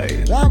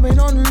 Hey. I've been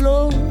on the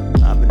low.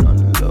 I've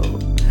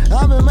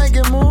been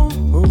making moves.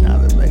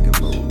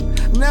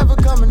 Never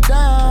coming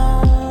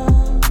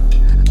down.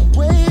 I'm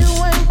way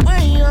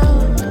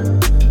up.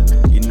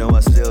 You know I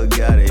still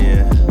got it,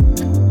 yeah.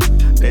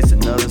 There's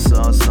another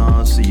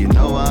song, so you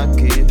know I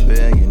keep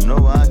it. You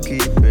know I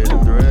keep it a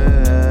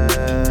thread.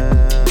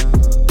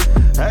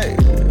 Hey,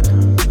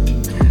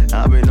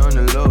 I've been on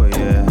the low,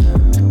 yeah.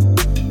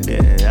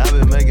 Yeah, I've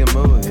been making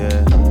moves,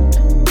 yeah.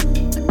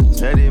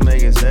 Steady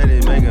making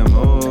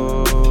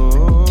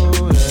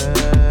moves,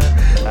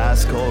 yeah.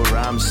 Ice cold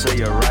rhymes, say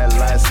you're right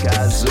like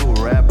Sky Zoo.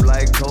 Rap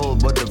like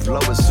cold, but the flow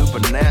is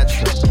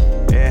supernatural.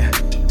 Yeah,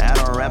 I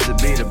don't rap to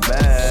be the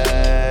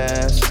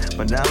best,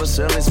 but I will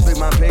certainly speak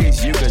my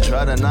piece. You can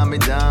try to knock me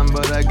down,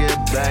 but I get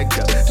back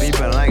up.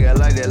 People like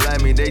they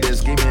like me, they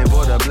just give me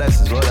for the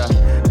blessings. But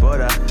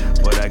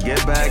I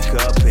get back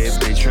up if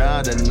they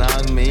try to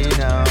knock me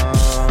down.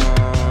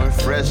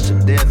 Fresh to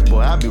death,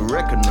 boy, I be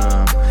wrecking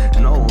them.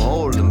 No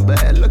holding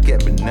back, look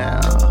at me now.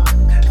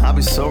 I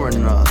be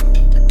soaring up.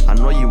 I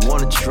know you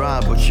wanna try,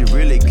 but you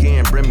really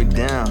can't bring me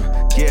down.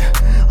 Yeah,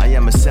 I am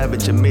am a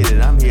savage, admit it.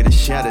 I'm here to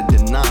shatter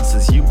the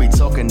nonsense. You be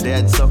talking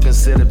that talk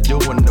instead of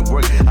doing the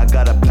work. I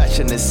got a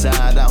passionate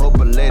side, I hope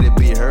I let it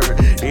be heard.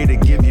 Here to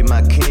give you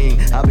my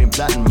king. I've been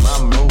plotting my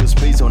moves,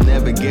 please don't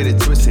ever get it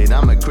twisted.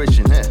 I'm a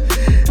Christian,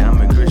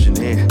 I'm a Christian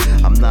here.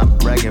 I'm not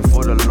bragging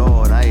for the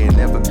Lord, I ain't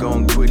never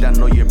gonna quit. I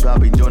know you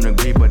probably don't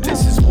agree, but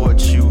this is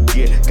what you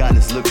get. God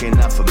is looking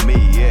out for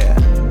me, yeah.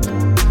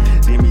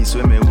 See me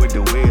swimming with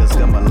the whales,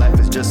 cause my life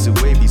is just a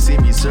wave. You see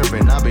me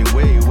surfing, I've been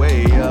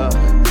way up.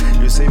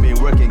 You see me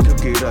working,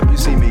 cook it up. You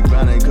see me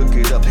grinding, cook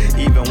it up.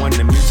 Even when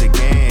the music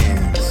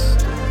ends.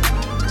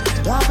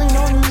 I've been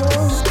on the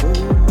road.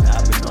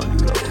 I've been on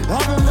the road.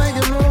 I've been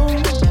making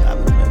moves. I've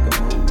been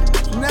making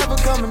moves. Never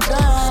coming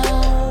down.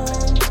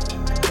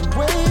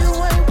 Way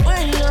up.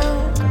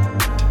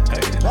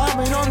 Hey. I've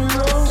been on the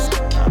road.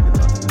 I've been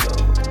on the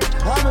road.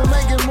 I've been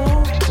making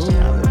moves.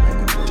 I've been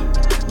making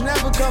moves.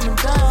 Never coming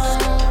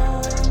down.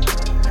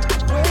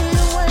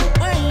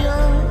 Way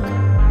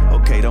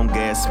up. Okay, don't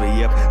gas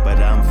me up, but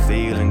I'm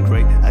feeling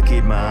great. I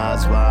keep my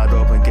eyes wide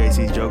open in case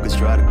these jokers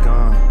try to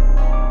come.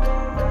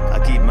 I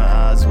keep my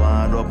eyes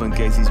wide open in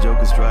case these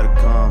jokers try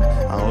to come.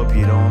 I hope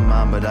you don't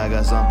mind, but I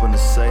got something to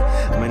say.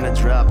 I'm gonna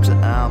drop the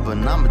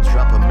album, I'ma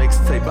drop a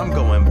mixtape. I'm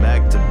going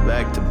back to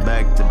back to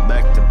back to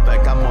back to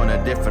back. I'm on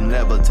a different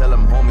level, tell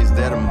them homies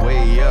that I'm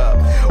way up.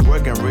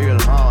 Working real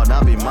hard,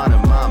 I be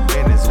minding my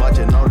business.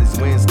 Watching all these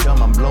wins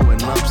come, I'm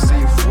blowing up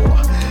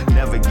C4.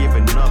 Never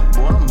giving up,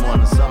 boy, I'm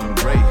on something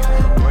great.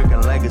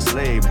 Working like a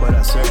slave, but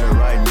I serve the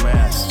right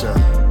master.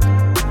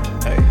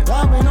 Hey.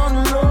 I've been on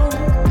the road.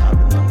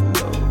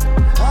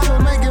 I've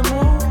been making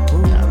moves.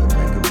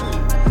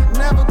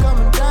 Never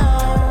coming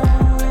down.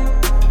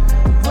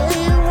 Way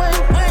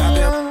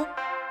up.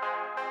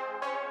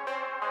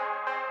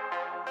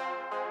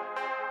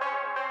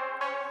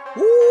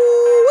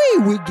 Ooh,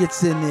 we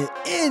gets in it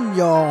in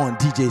y'all on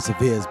DJ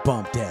Severe's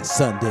Bump That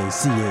Sunday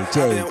CHH.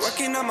 I've been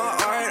working on my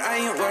art, I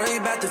ain't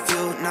worried about the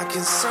field. Not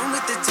concerned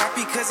with the top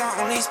because I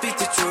only speak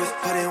the truth.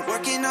 Put in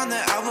working on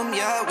the album,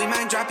 yeah, we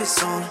might drop it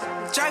soon.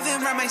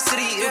 Driving around my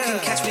city, you can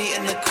catch me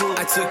in the coupe.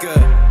 I took a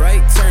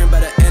right turn,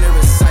 but I enter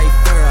a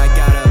cipher. I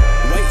got a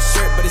white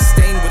shirt, but it's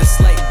stained with a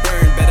slight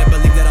burn. Better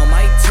believe that on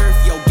my turf,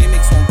 yo,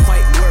 gimmicks won't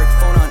quite work.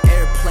 Phone on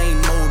airplane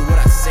mode, what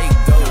I say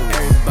go.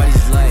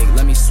 Everybody's like,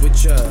 let me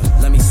switch up,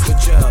 let me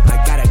switch up.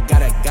 I gotta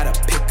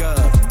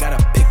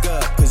pick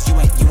up, cause you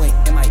ain't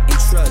in my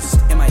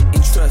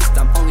interest,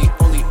 I'm only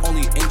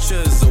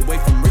inches away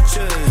from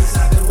riches.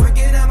 I've been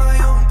working at my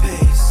own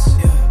pace,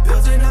 yeah,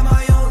 building up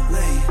my own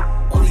lane.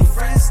 Only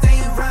friends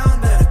staying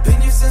around that have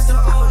been here since the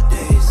old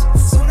days.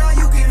 So now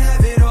you can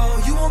have it all,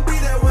 you won't be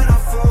there when I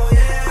fall,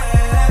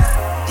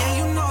 yeah. Yeah,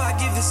 you know I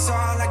give this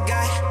all I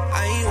got.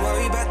 I ain't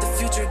worried about the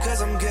future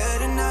cause I'm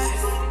good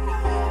enough.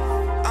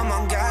 I'm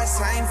on God's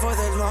time for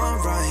the long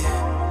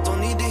run. Don't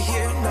need to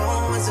hear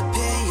no one's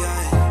opinion.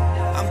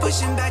 I'm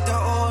pushing back the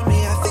old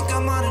me, I think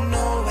I'm on a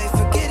new way.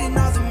 Forgetting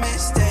all the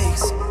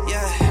mistakes,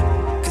 yeah.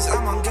 Cause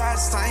I'm on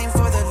God's time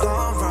for the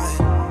long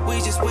run.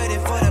 We just waiting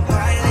for the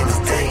pilot to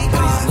take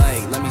off.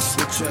 Like, let me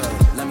switch up.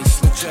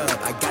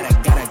 I gotta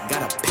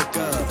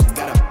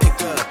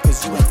pick up,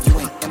 cause you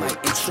ain't in my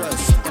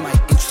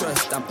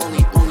interest, I'm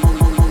only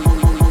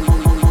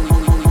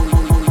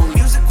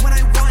music when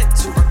I want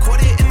to,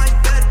 record it in my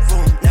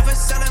bedroom. Never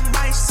selling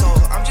my soul,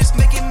 I'm just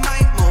making my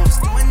moves.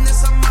 Doing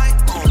this on my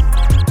own,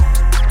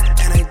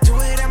 and I do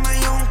it at my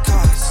own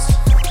cost.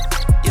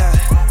 Yeah,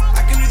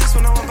 I can do this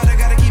when I want, but I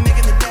gotta keep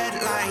making the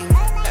deadline.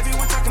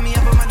 Everyone talking me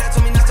up, but my dad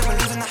told me not to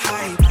believe in the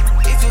hype.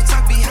 If you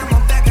talk behind my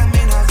back, I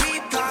may not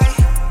reply.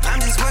 I'm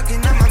just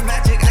working on my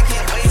magic, I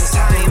can't waste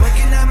time.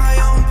 Working at my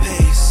own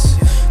pace,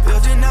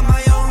 building up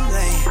my own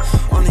lane.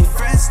 Only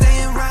friends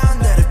staying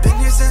around that have been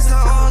here since the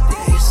old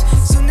days.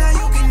 So now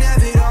you can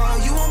have it all,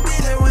 you won't be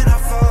there when I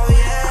fall,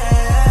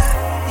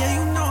 yeah. Yeah,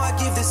 you know I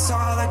give this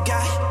all I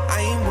got.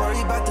 I ain't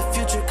worried about the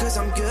future cause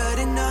I'm good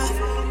enough.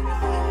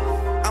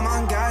 I'm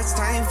on God's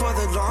time for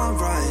the long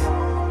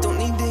run. Don't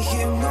need to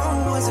hear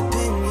no one's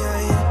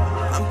opinion.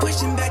 I'm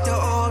pushing back the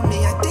old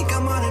me, I think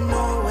I'm on a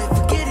new way.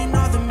 Forgetting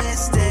all the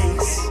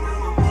mistakes.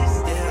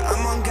 Yeah,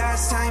 I'm on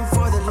God's time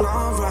for the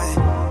long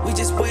run. We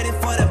just waiting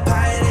for the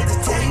pilot to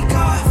take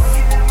off.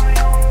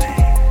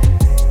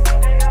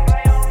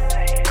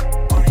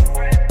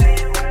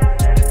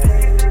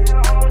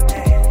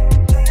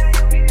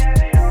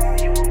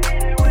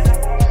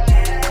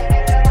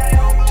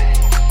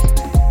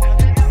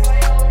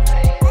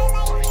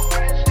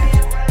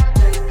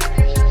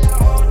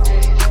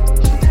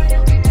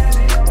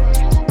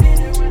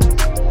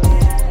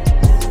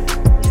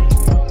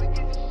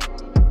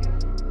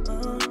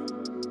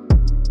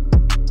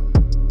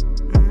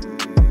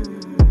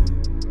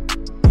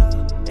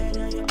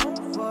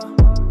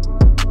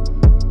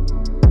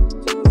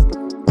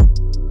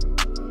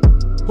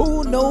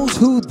 Who knows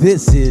who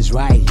this is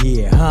right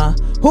here, huh?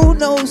 Who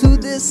knows who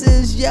this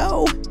is,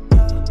 yo?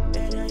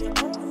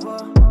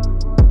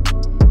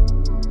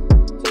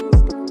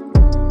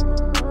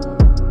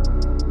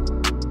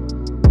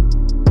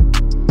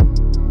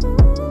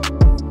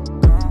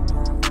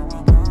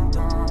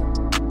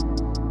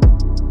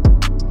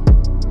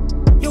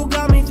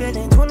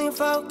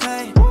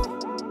 okay.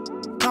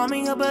 Call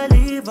me a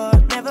believer,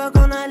 never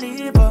gonna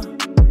leave her.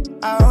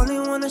 I only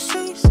wanna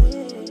see.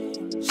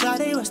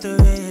 Shawty, what's the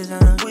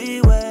reason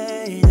we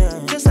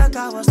waiting? Just like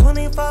I was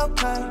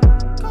 24K.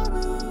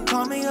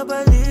 Call me a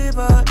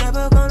believer,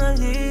 never gonna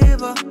leave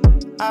her.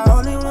 I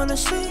only wanna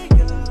see.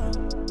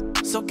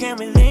 So can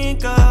we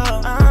link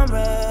up? I'm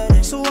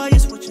ready. So why you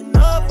switching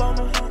up on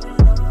me?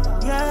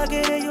 Yeah, I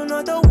get it, you're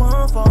not the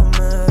one for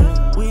me.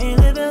 We ain't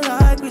living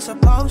like we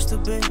supposed to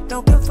be.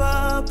 Don't give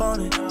up on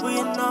it, we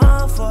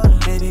enough for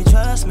it. Baby,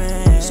 trust me.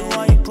 So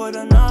why you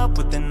putting up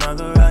with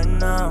another right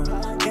now?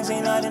 Things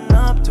ain't adding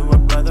up to a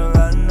brother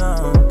right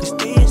now. Cause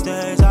these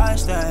days I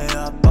stay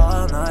up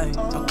all night.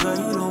 But girl,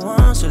 you the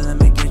one, so let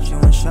me get you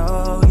and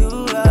show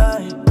you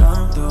right.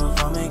 Come through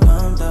for me,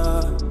 come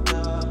through.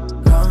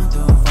 Come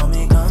through for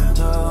me, come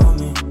through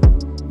me.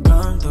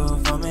 Come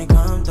through for me,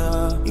 come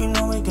through. You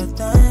know we got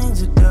things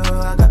to do,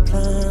 I got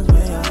plans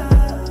with you.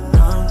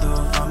 Come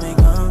through for me,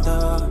 come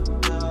through.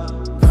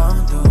 Come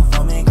through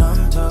for me,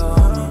 come through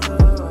me.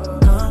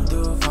 Come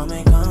through for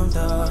me, come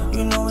through.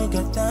 You know we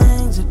got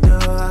things to do,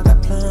 I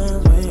got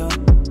plans with you.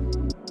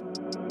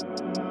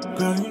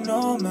 Girl, you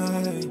know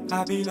me,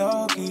 I be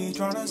low-key,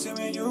 tryna see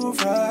when you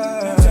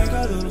fly. Take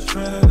a little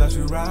trip as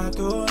we ride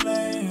through a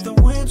lane. The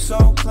whip's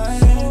so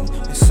clean,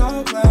 it's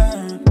so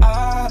clean.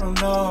 I don't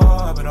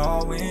know, but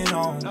all we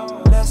know,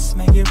 let's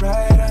make it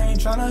right, I ain't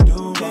tryna do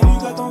wrong. Baby, you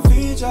got them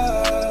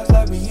features,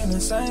 like we in the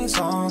same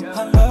song.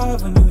 I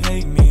love when you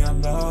hate me, I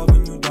love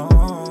when you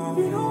don't.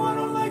 You know I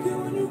don't like it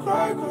when you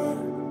cry, girl.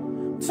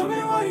 Tell me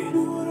why you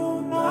do it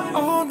all night.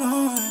 All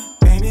night.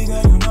 Baby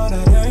girl, you know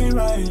that ain't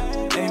right.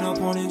 Ain't no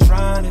point in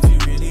trying if you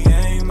really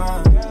ain't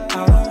mine.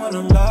 I don't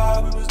wanna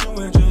lie, we was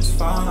doing just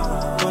fine.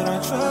 But I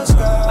trust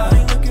God, I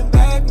ain't looking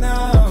back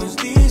now. Cause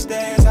these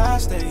days I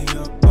stay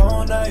up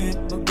all night.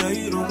 But girl,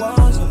 you the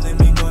one, so let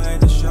me go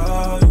ahead and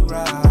show you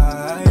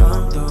right.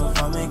 Come through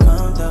for me,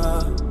 come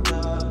through.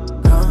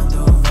 Come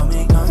through for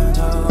me, come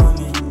through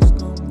me.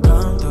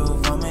 Come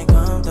through for me,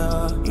 come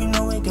through. You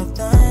know we got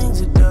things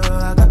to do,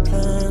 I got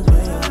plans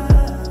with you.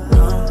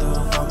 Come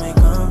through for me,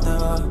 come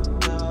through.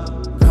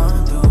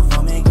 Come through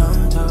for me,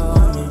 come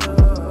through me.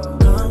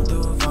 Come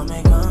through for me,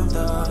 come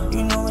through.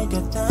 You know we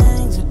got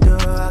things to do,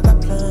 I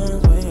got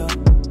plans with you.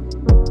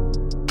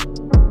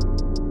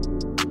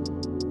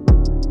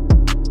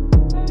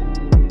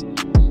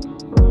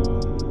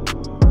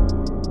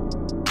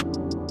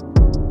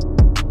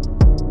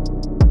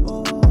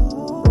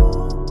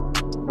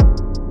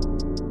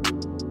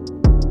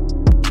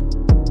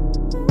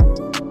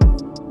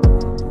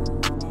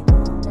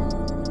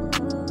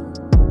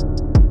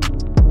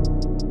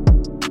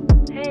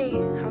 Hey,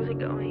 how's it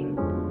going?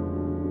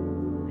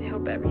 I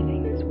hope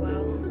everything is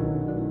well.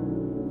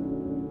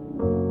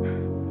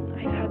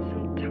 I've had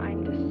some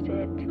time to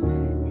sit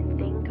and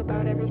think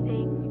about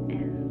everything,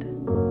 and,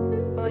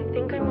 well, I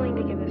think I'm willing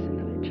to give this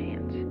another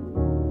chance.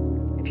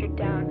 If you're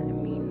down, I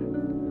mean,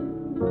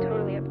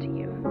 totally up to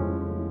you.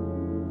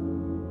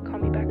 Call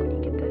me back when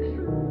you get this.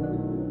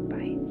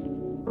 Bye.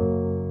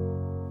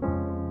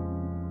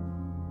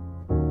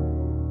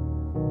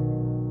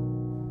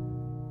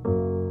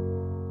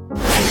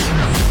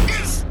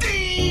 It's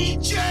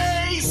DJ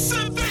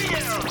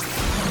Severe.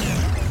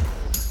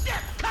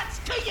 That cuts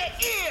to your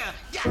ear,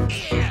 your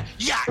ear,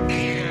 your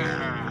ear.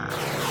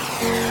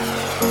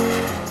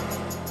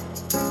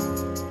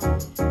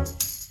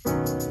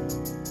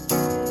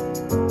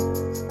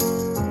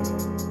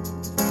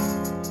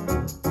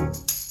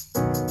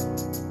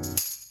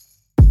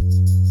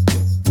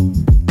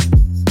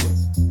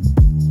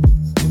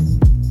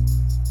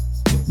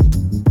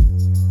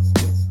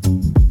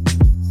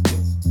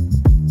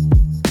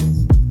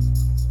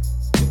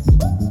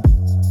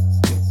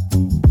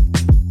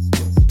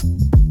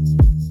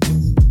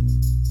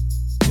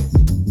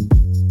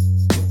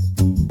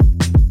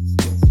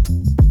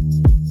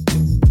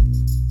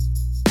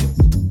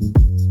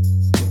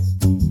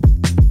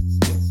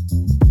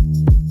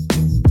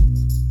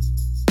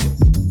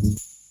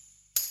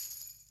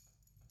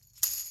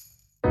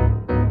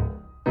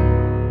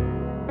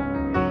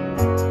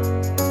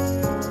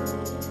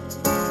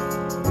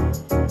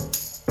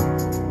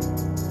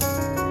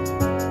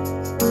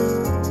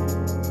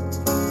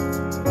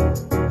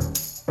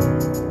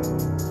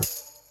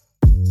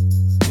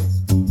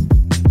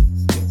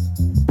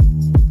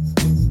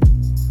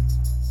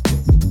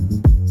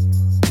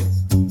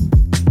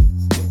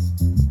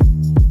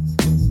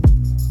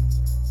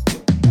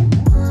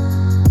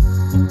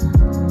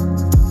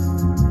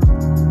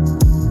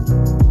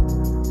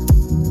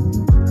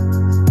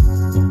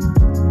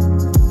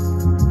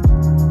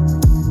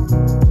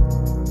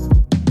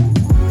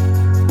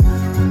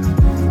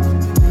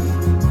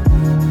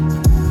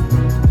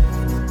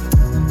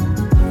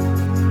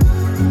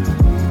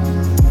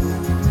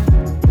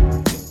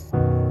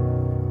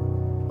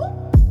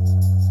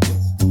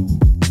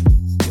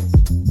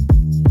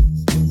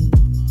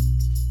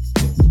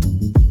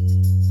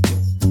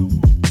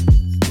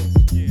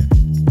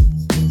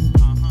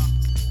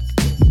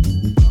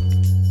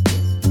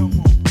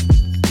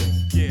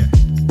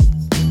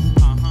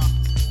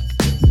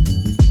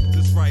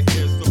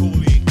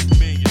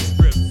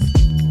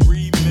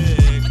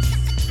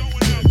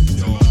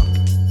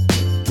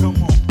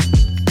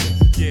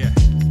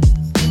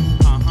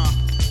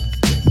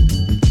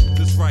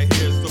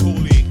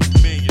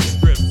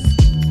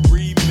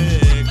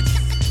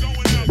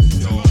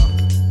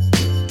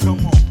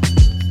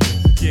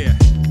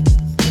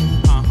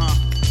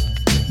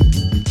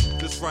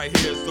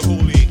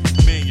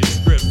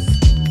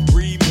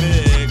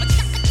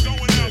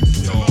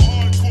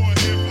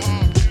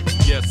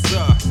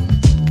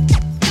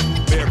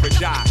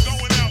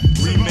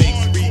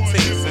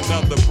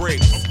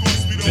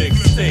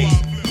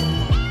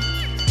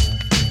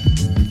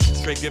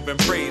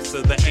 praise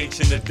to the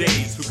ancient of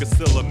days who can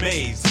still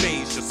amaze,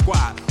 phase your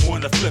squad.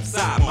 On the flip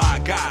side, my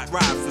God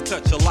thrives to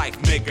touch your life,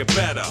 make it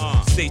better.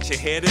 State your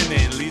head and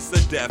then leads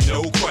to death,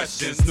 no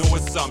questions, no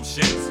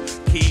assumptions.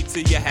 Key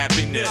to your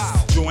happiness,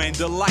 joy and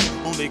delight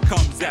only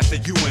comes after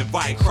you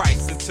invite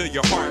Christ into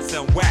your hearts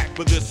and whack.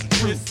 But this is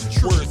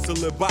truth, words to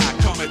live by,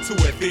 coming to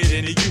a fit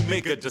and you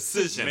make a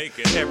decision.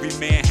 Every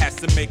man has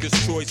to make his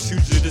choice,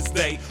 choose you this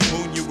day,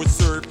 whom you would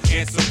serve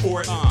and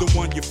support. The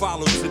one you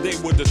follow today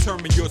will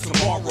determine your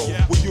tomorrow.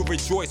 Will you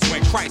rejoice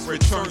when Christ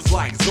returns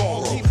like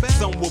Zorro?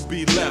 Some will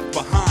be left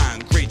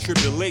behind, great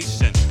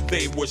tribulation.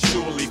 They will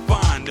surely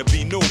find there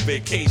be no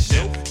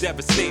vacation.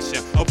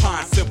 Devastation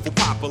upon simple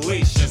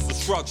populations,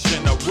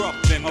 destruction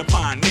erupting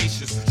upon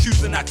nations,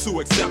 choosing not to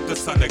accept the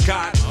Son of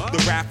God.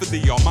 The wrath of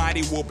the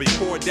Almighty will be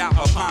poured out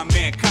upon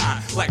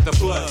mankind, like the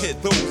flood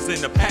hit those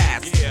in the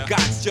past.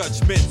 God's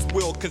judgments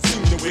will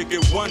consume the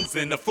wicked ones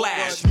in the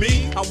flash.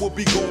 Me, I will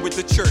be going with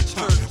the church,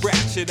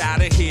 ratchet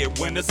out of here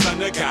when the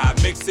Son of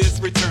God makes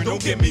his return.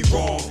 Don't get me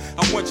wrong,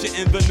 I want you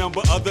in the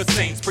number of the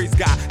saints. Praise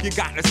God, you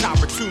got this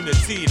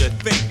opportunity to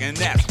think, and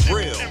that's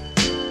real.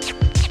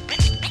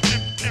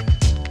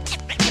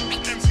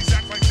 MCs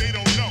act like they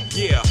don't know.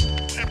 Yeah.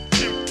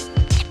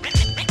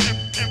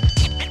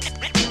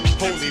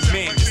 Holy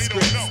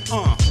manuscripts.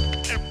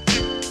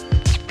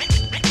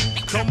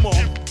 Come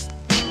on.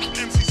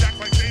 MCs act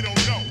like they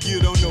don't know. You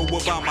don't know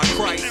about my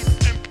Christ,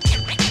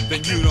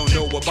 then you don't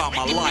know about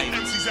my life.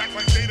 MCs act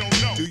like they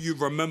don't know. Do you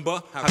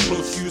remember how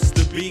close you used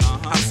to be?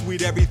 How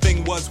sweet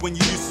everything was when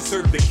you used to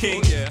serve the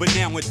king? But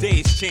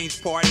nowadays,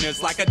 change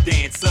partners like a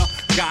dancer.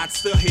 God's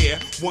still here,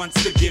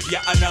 wants to give you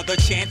another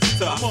chance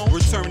to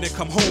return and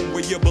come home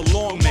where you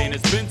belong, man.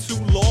 It's been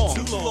too long.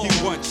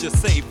 He wants you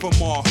safe from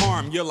all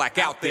harm. You're like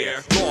out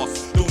there,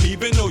 lost. Don't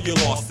even know you're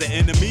lost. The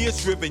enemy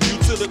is driven you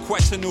to the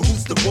question of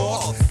who's the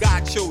boss.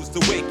 God chose to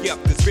wake you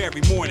up this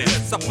very morning.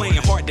 Stop playing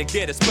hard to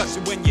get,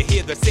 especially when you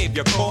hear the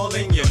Savior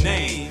calling your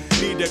name.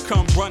 Need to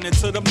come running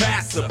to the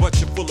master, but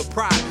you're full of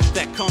pride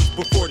that comes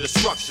before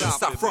destruction.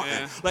 Stop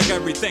fronting like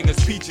everything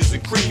is peaches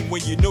and cream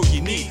when you know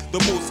you need the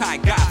Most High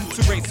God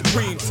to reign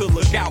supreme, to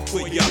look out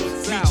for you.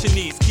 Meet your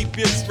needs, keep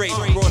you straight.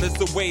 Brought us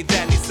the way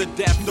that leads to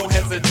death. Don't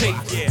hesitate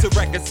to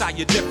reconcile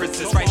your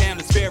differences. Right down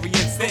this very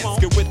instance.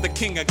 Get with the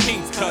King of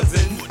Kings,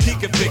 cousin. He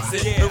can fix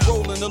it.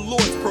 Enroll in the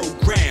Lord's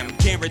program.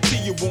 Guarantee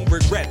you won't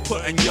regret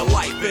putting your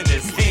life in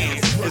His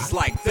hands. It's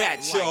like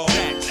that, y'all.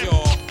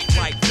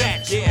 Like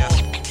that, yeah.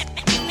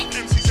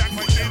 MCs act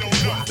like they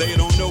don't know. They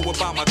don't know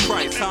about my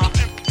Christ, huh?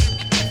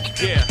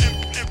 Yeah.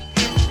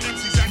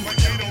 MCs act like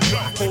they don't know.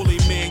 Holy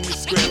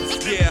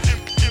manuscripts, yeah.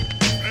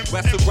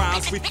 West the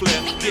rhymes we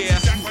flip, yeah.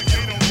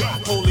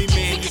 Holy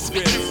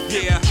manuscripts,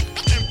 yeah.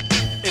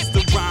 It's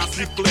the rhymes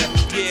we flip,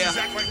 yeah.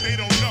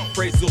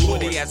 Praise the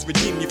Lord, He has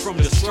redeemed you from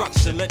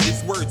destruction. Let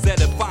His words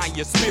edify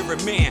your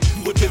spirit, man.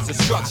 With His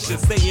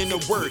instructions, stay in the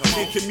Word,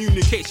 in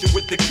communication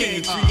with the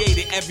King who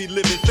created every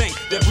living thing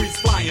that breathes,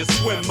 fly, and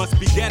swim. Must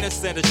begin to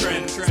set a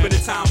trend. Spending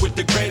time with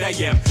the great I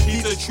am.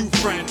 He's a true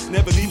friend.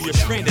 Never leave you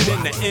stranded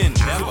in the end.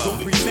 So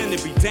don't pretend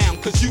to be down,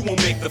 cause you won't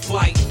make the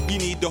flight. You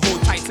need to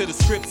hold tight to the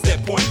scripts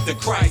that point to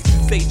Christ.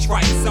 Stay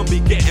trite, some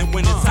be getting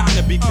when it's time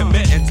to be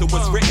committing to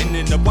what's written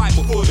in the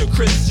Bible for the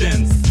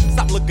Christians.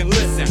 Stop, look, and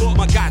listen.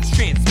 My God's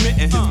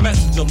transmitting His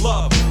message of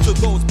love to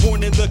those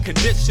born in the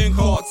condition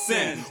called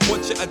sin.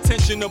 Want your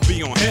attention to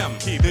be on Him,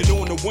 and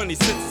on the one He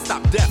sent to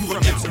stop death from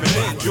entering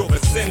in your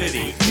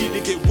vicinity. Need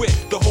to get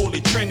with the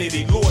Holy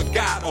Trinity, Lord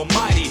God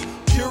Almighty,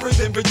 purer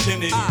than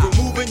virginity,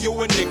 removing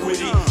your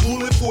iniquity,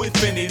 ruling for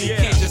infinity.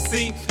 Can't you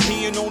see?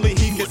 He and only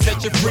He can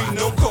set you free.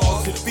 No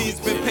cause. His fee's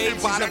been paid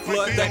by the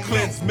blood that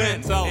cleansed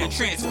men and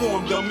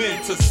transformed them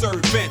into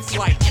servants.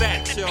 Like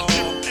that, y'all.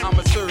 I'm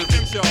a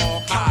servant,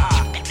 y'all.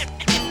 Ha.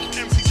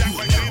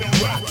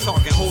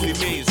 Talking holy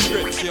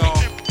manuscripts,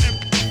 y'all.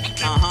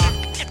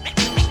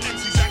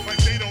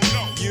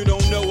 You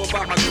don't know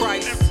about my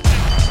Christ,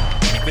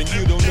 then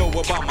you don't know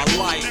about my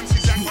life.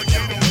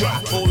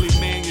 Holy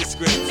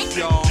manuscripts,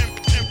 y'all.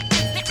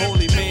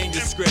 Holy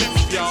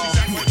manuscripts, y'all.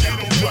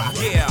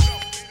 Yeah.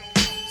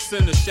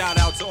 Send a shout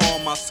out to all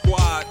my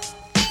squad,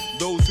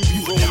 those who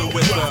be rolling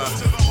with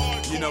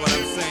you know what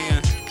I'm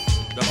saying,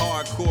 the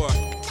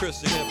hardcore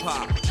Christian hip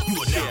hop.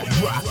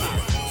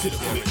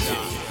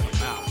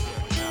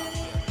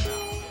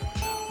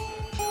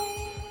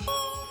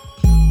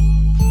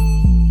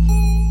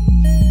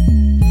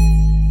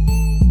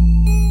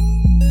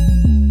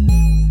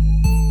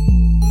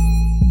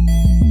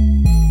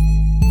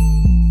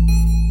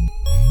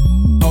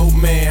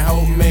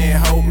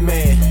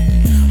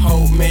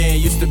 Hope man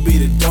used to be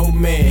the dope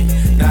man.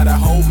 Now the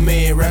hope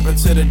man, rapping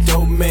to the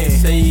dope man.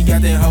 Say you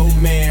got that hope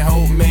man,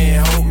 hope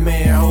man, hope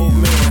man, hope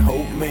man,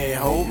 hope man,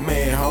 hope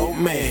man, hope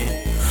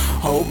man.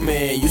 Hope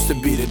man used to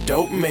be the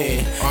dope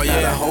man. Oh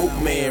yeah, now the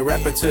hope man,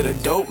 rapping to the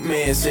dope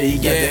man. Say you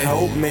got that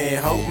hope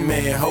man, hope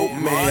man, hope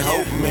man,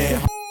 hope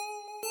man.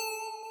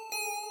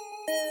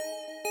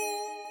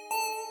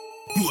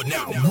 You are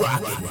now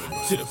rocking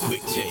to the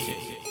Quick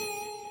J.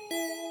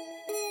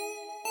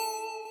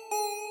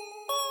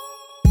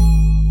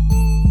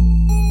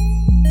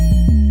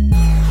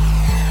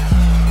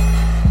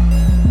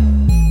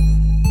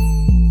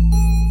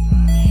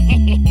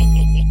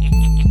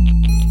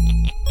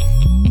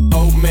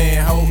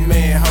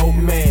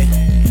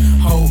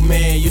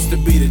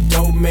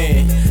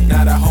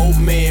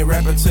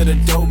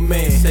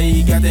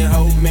 got that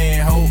hope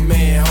man, hope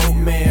man, hope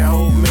man,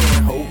 hope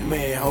man, hope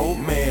man, hope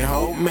man,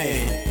 hope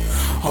man.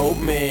 Hope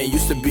man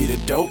used to be the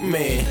dope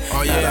man.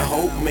 Oh yeah, not a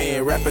hope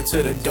man, rapping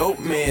to the dope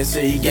man.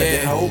 Say he got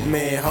that hope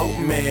man, hope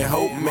man,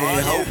 hope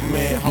man, hope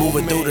man.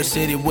 Moving through the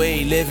city where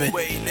he living.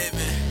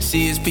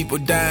 See his people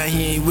dying,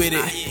 he ain't with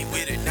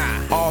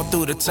it. All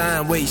through the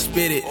time where he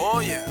spit it.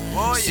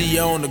 See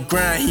you on the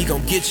grind, he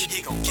gon' get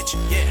you.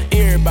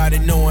 Everybody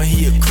knowing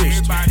he a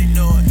Christian.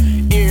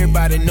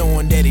 Everybody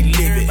knowing that he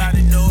live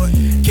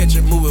it. Catch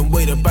him moving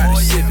weight up by the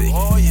Civic.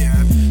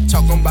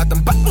 Talking about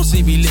them Bibles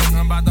he be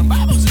living.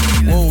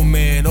 Whoa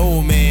man,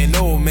 oh man,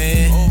 oh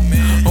man.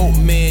 Hope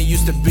man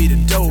used to be the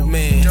dope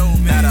man.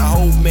 Now the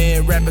hope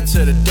man rapping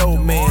to the dope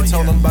man.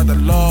 Told him about the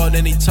Lord,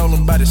 then he told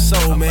him about his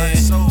soul man.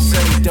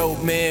 Say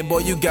dope man, boy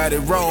you got it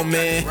wrong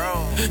man.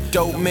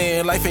 Dope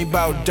man, life ain't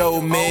about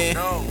dope man.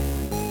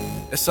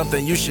 That's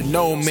something you should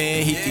know,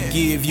 man. He could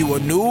give you a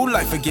new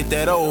life, forget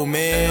that old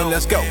man.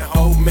 Let's go.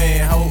 Hope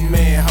man, hope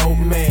man, hope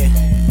man.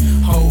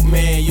 Hope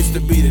man used to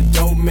be the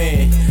dope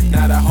man.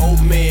 Now the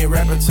hope man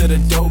rapping to the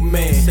dope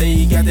man. Say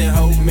he got that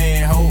hope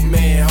man, hope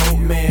man, hope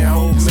man,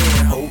 hope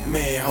man, hope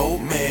man, hope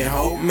man,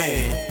 hope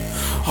man.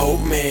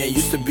 Hope man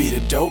used to be the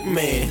dope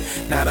man.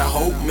 Now the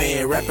hope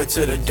man rapping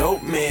to the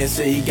dope man.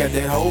 Say he got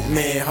that hope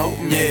man, hope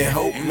man,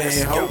 hope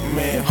man, hope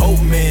man.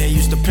 Hope man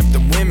used to pimp the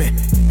women.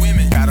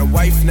 Got a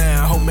wife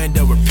now, hope man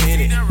done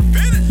repented.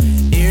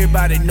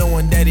 Everybody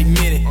knowing that he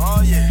meant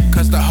it.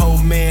 Cause the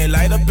hope man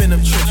light up in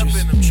them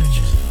trenches.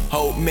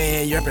 Hope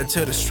man, you rapping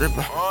to the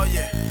stripper.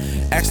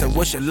 Ask her,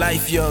 what's your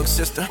life, young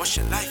sister?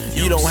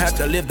 You don't have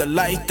to live the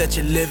life that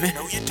you're living.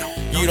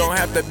 You don't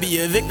have to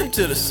be a victim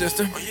to the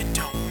system.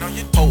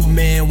 Hope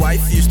man,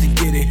 wife used to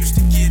get it.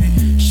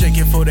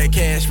 Shaking for that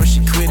cash, but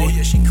she quit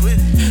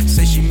it.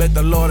 Say she met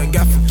the Lord and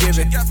got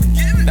forgiven.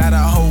 Now the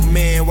hope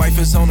man, wife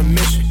is on a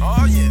mission.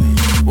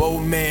 Whoa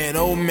man,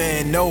 oh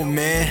man, no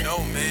man.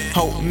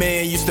 Hope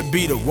man used to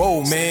be the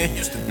whoa man.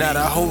 Now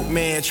the hope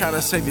man trying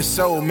to save your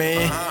soul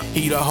man.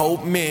 He the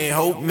hope man,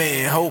 hope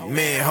man, hope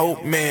man,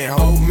 hope man,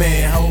 hope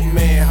man, hope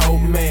man,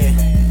 hope man.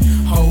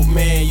 Hope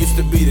man used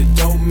to be the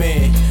dope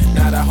man.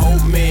 Now the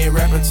hope man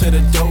rapping to the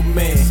dope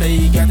man. Say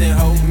he got that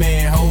hope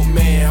man, hope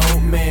man,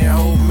 hope man,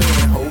 hope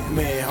man, hope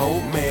man,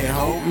 hope man,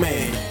 hope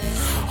man.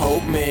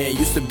 Hope man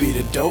used to be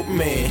the dope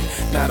man.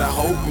 Now the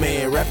hope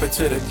man rapping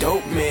to the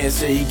dope man.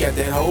 Say he got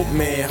that hope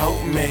man,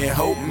 hope man,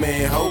 hope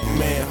man, hope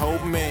man,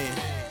 hope man.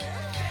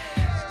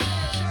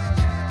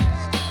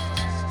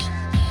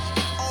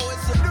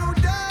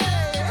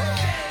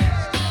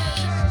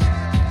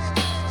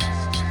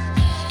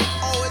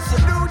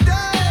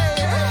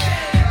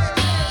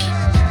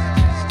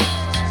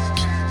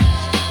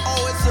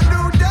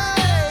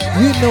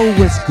 You know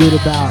what's good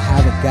about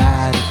having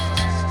God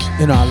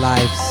in our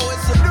lives.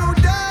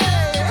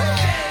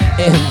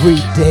 Every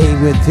day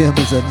with him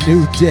is a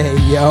new day,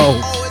 yo.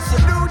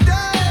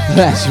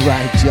 That's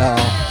right, y'all.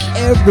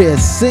 Every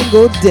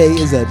single day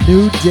is a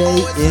new day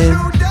in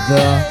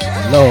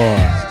the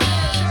Lord.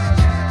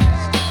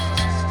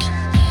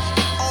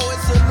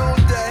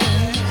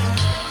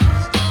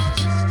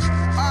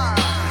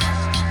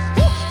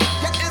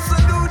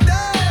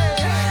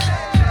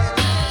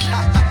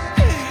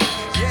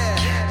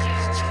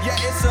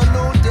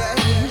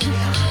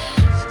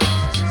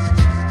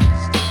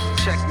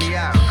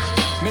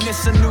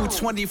 It's a new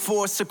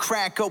 24, so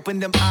crack open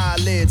them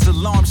eyelids.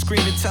 Alarm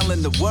screaming,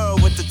 telling the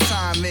world what the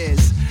time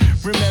is.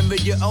 Remember,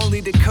 you're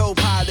only the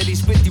co-pilot.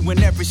 He's with you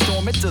in every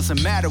storm. It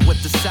doesn't matter what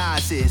the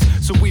size is.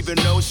 So even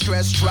though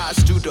stress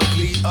tries to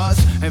deplete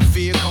us and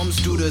fear comes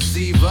to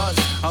deceive us,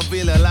 I'm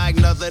feeling like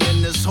nothing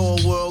in this whole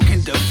world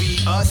can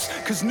defeat us.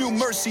 Cause new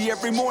mercy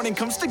every morning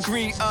comes to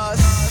greet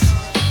us.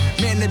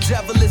 Man, the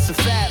devil is a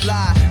fat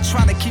lie,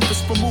 trying to keep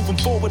us from moving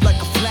forward like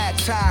a flat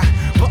tire.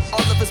 But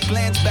all of his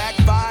plans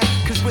backfire,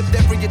 cause with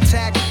every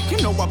attack,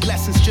 you know our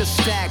blessings just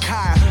stack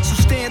higher. So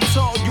stand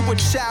tall, you a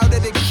child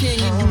of the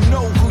king, and you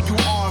know who you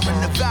are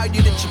and the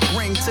value that you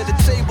bring to the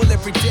table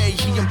every day.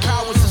 He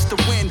empowers us to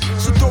win,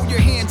 so throw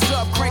your hands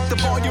up, crank the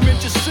volume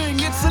and just sing,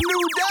 it's a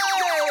new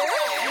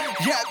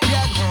day. Yep,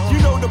 yep, you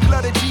know the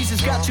blood of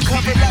Jesus got you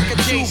covered like a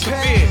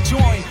toupee.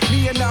 Join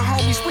me and the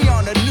homies, we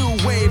on a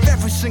new wave.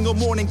 Every single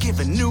morning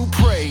giving new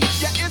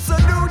praise. Yeah, it's a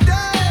new day.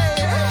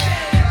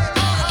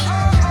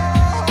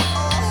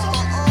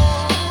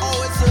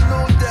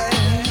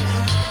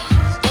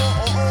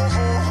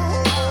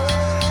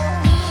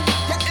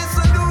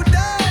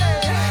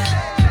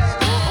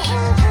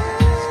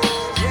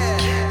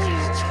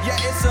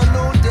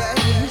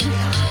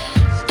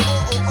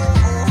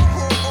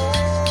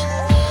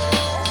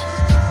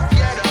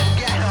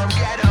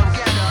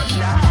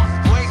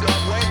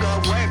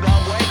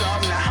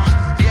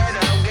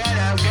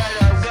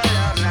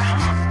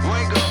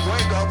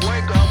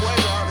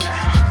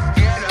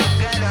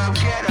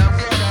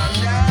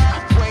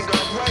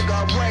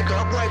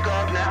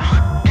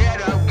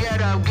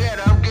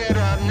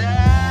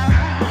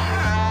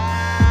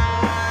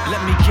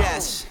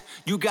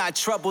 You got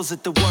troubles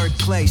at the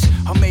workplace,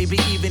 or maybe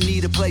even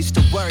need a place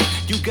to work.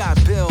 You got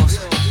bills,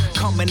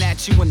 coming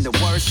at you in the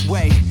worst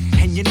way,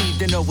 and you need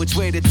to know which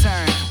way to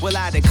turn. Well,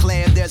 I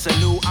declare there's a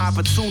new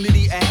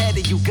opportunity ahead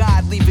of you.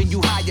 God leaving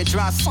you higher,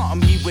 try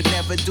something he would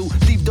never do.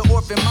 Leave the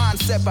orphan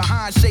mindset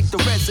behind, shake the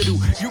residue.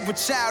 You a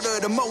child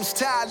of the Most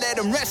High, let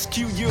him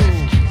rescue you.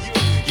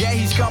 Yeah,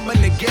 he's coming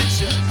to get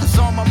you. Cause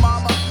on my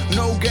mama,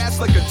 no gas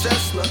like a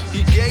Tesla.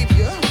 He gave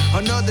you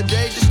another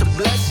day just to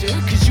bless you.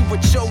 Cause you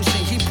were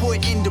chosen, he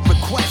put in to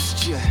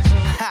request you.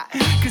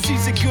 Cause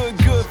he's a good,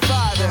 good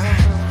father.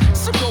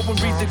 So go and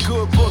read the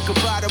good book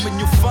about him and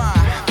you'll find,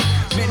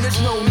 man,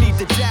 there's no need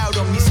to doubt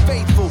him. He's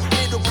faithful,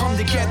 it'll come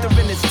together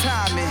in his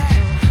timing.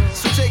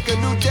 So take a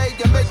new day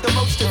and make the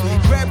most of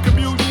it. Grab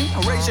communion,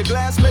 raise your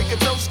glass, make a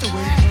toast to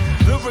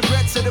it. The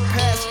regrets of the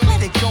past,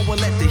 let it go and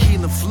let the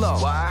healing flow.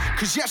 Why?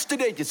 Cause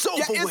yesterday it's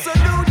over with. It's a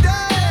new day.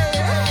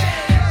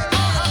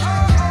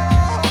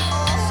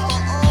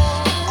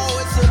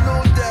 Oh, it's a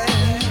new day.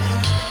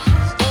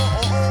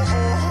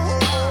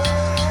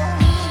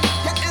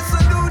 Yeah, it's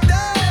a new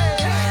day.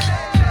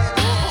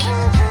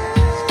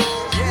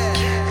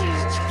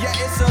 Yeah,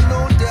 it's a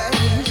new day.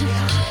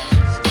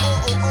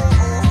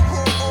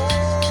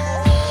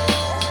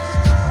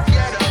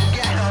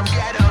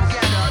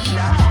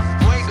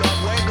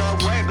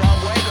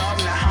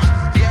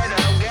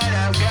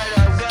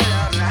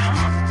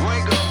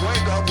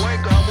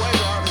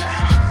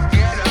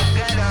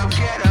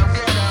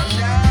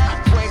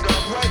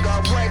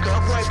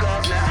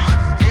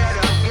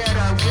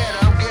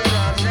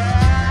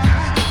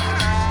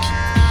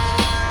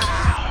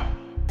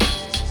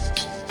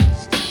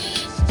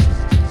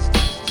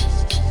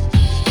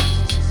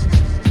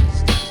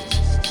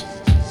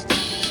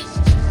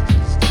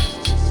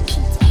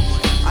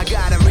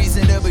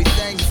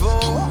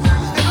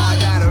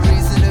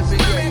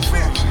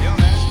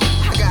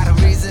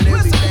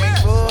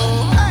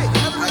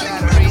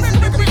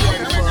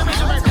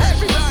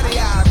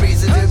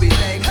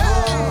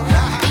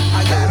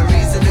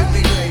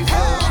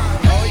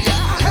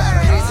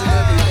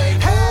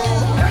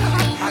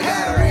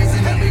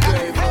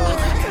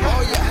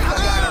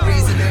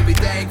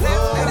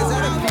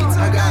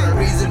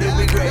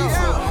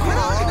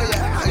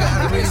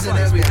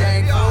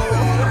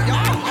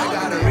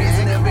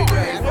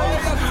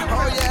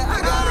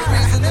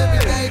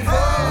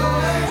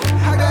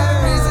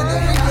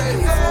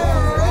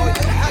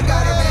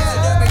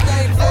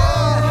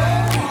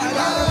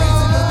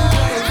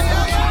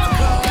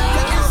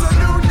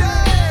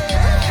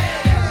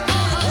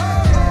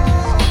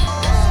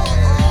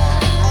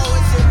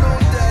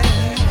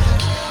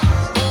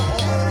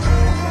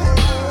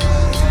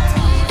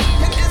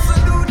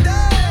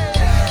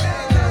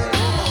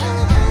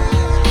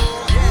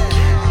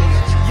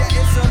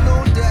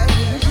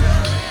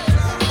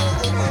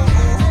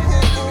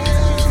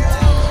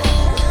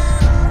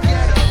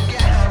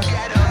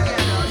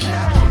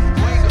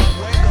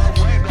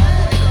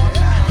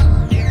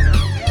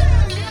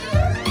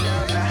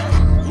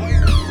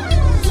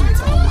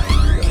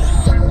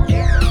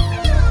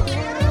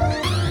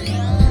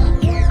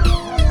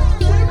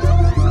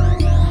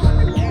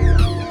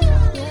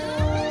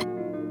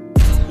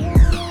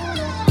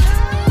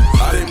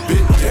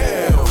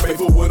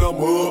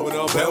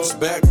 Bounce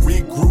back,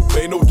 regroup,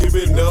 ain't no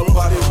giving up.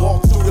 I didn't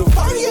walk through the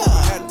fire,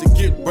 had to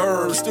get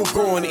burned. Still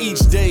growing each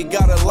day,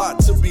 got a lot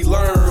to be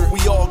learned.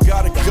 We all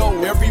gotta go,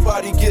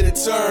 everybody get a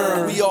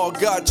turn. We all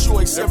got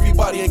choice,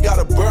 everybody ain't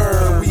gotta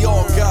burn. We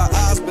all got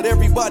eyes, but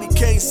everybody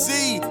can't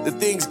see. The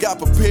things got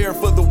prepared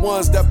for the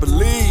ones that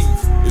believe.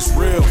 It's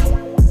real.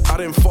 I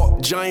done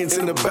fought giants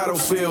in the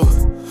battlefield,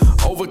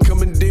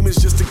 overcoming demons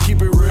just to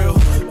keep it real.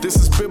 This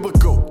is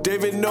biblical,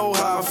 David know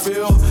how I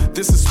feel.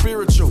 This is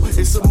spiritual,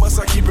 it's a must,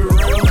 I keep it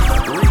real.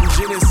 Reading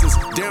Genesis,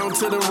 down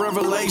to the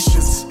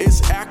Revelations.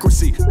 It's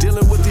accuracy,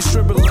 dealing with these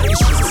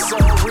tribulations. It's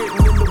all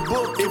written in the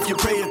book, if you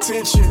pay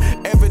attention.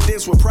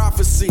 Evidence with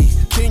prophecy,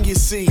 can you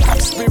see?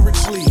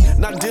 Spiritually,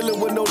 not dealing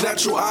with no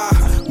natural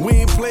eye. We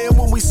ain't playing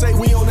when we say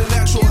we on the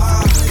natural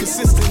high.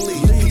 Consistently,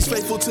 he's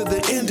faithful to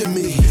the end of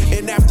me.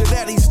 And after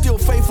that, he's still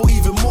faithful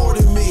even more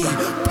than me.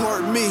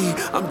 Pardon me,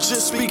 I'm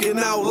just speaking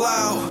out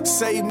loud.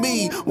 Save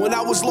me when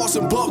I was lost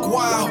and buck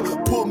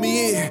wild. Put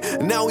me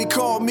in, now he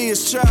called me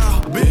his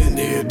child. Been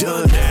there,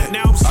 done that,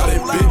 now I'm so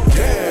loud. Been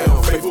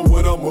down, faithful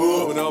when I'm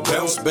up, when I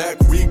bounce back,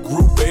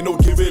 regroup, ain't no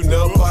giving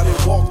up. I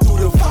didn't walk through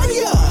the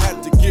fire,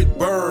 had to get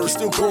burned.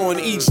 Still growing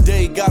each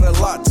day, got a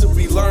lot to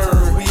be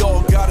learned. We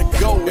all gotta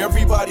go,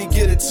 everybody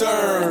get a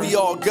turn. We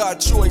all got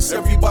choice,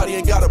 everybody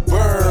ain't gotta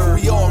burn.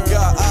 We all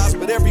got eyes,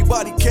 but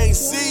everybody can't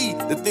see.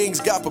 The things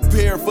got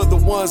prepared for the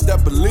ones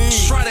that believe.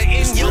 Try to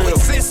end your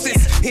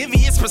existence,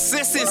 envious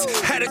persistence,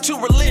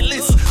 attitude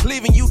relentless,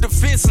 leaving you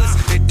defenseless.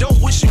 They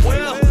don't wish you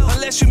well,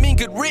 unless you mean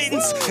good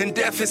riddance. And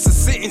death is a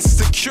sentence,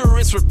 to cure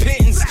its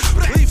repentance.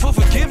 Plead for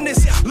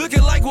forgiveness,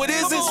 looking like what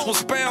is this?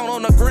 Was bound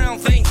on the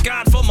ground, thank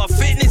God for my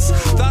fitness.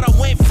 Thought I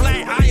went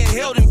flat, I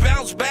inhaled and bound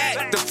bounce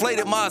back.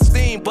 Deflated my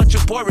esteem, but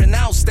your boy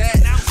renounced that.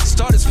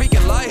 Started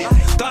speaking light,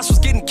 thoughts was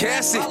getting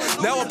casted.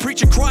 Now I'm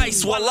preaching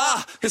Christ,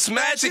 voila, it's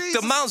magic.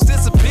 The mountains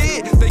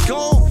disappeared, they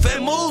gone,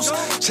 fat moves.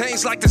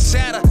 Changed like the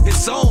shadow,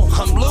 it's on,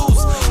 I'm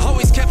loose.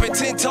 Always kept it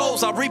 10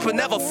 toes, I reap but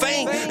never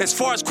faint. As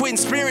far as quitting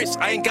spirits,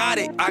 I ain't got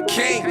it, I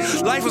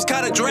can't. Life was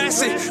kinda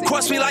drastic,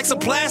 crushed me like some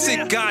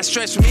plastic. God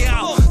stretched me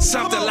out,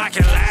 something like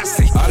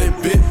elastic. I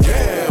done bit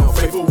down,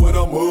 faithful when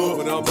I'm up,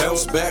 when I'm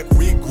bounce back,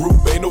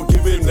 regroup, ain't no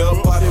giving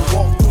up. I done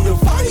walk through the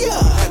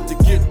fire, had to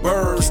get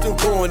burned. Still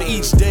growing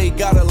each day,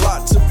 got a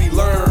lot to be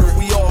learned.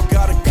 We all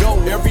gotta go,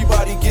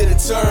 everybody get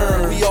a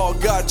turn. We all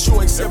got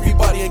choice,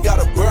 everybody ain't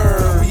gotta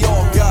burn. We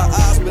all got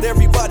eyes, but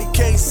everybody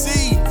can't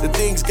see the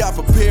things God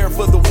prepared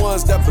for the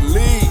ones that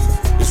believe.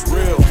 It's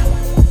real.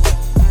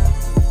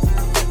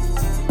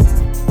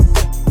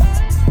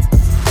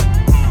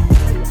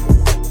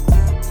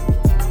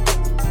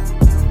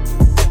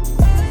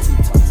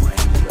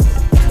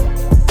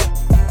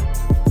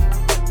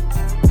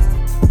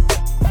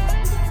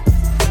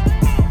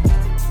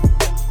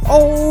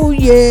 Oh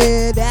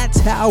yeah, that's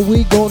how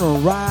we gonna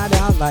ride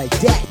out like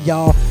that,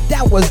 y'all.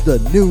 That was the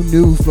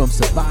new from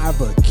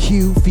Survivor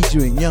Q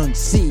featuring Young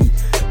C,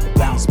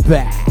 Bounce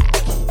Back.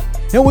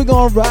 And we're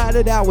gonna ride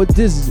it out with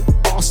this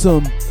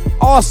awesome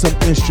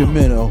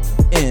instrumental,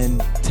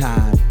 End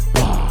Time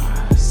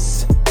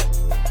Bars.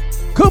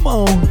 Come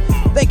on,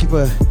 thank you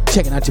for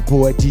checking out your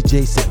boy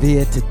DJ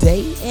Severe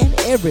today and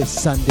every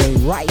Sunday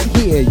right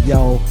here,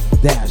 yo.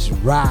 That's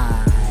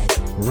right.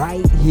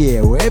 Right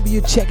here, wherever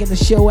you're checking the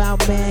show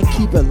out, man,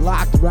 keep it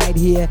locked right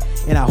here.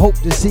 And I hope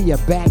to see you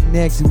back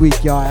next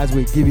week, y'all, as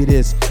we give you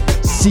this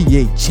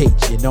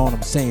CHH, you know what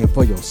I'm saying,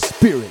 for your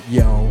spirit,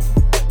 yo.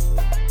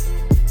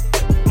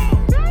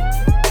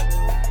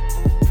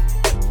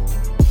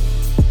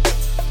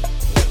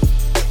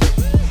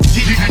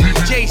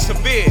 DJ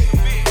Severe.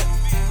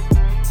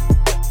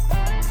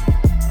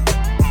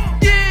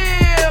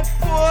 Yeah,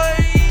 boy.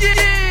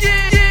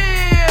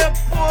 Yeah,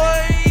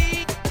 boy.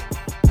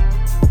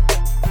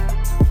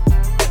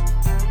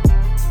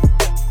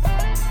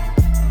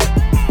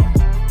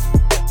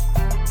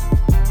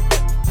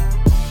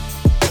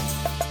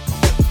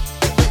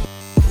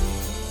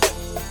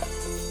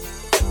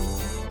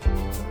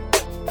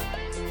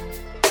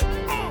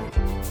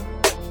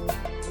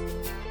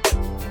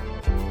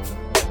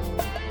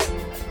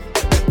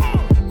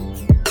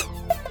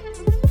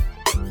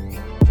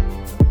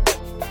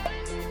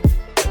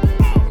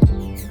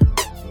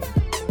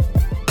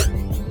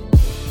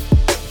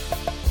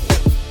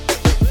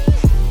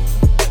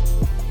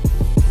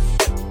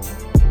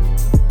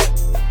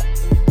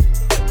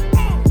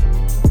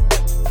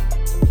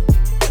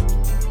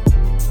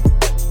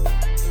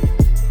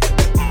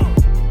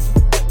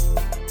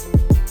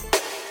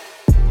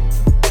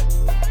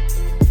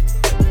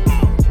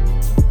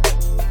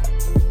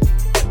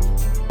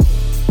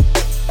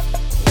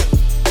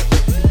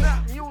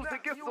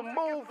 Music is the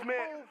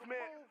movement.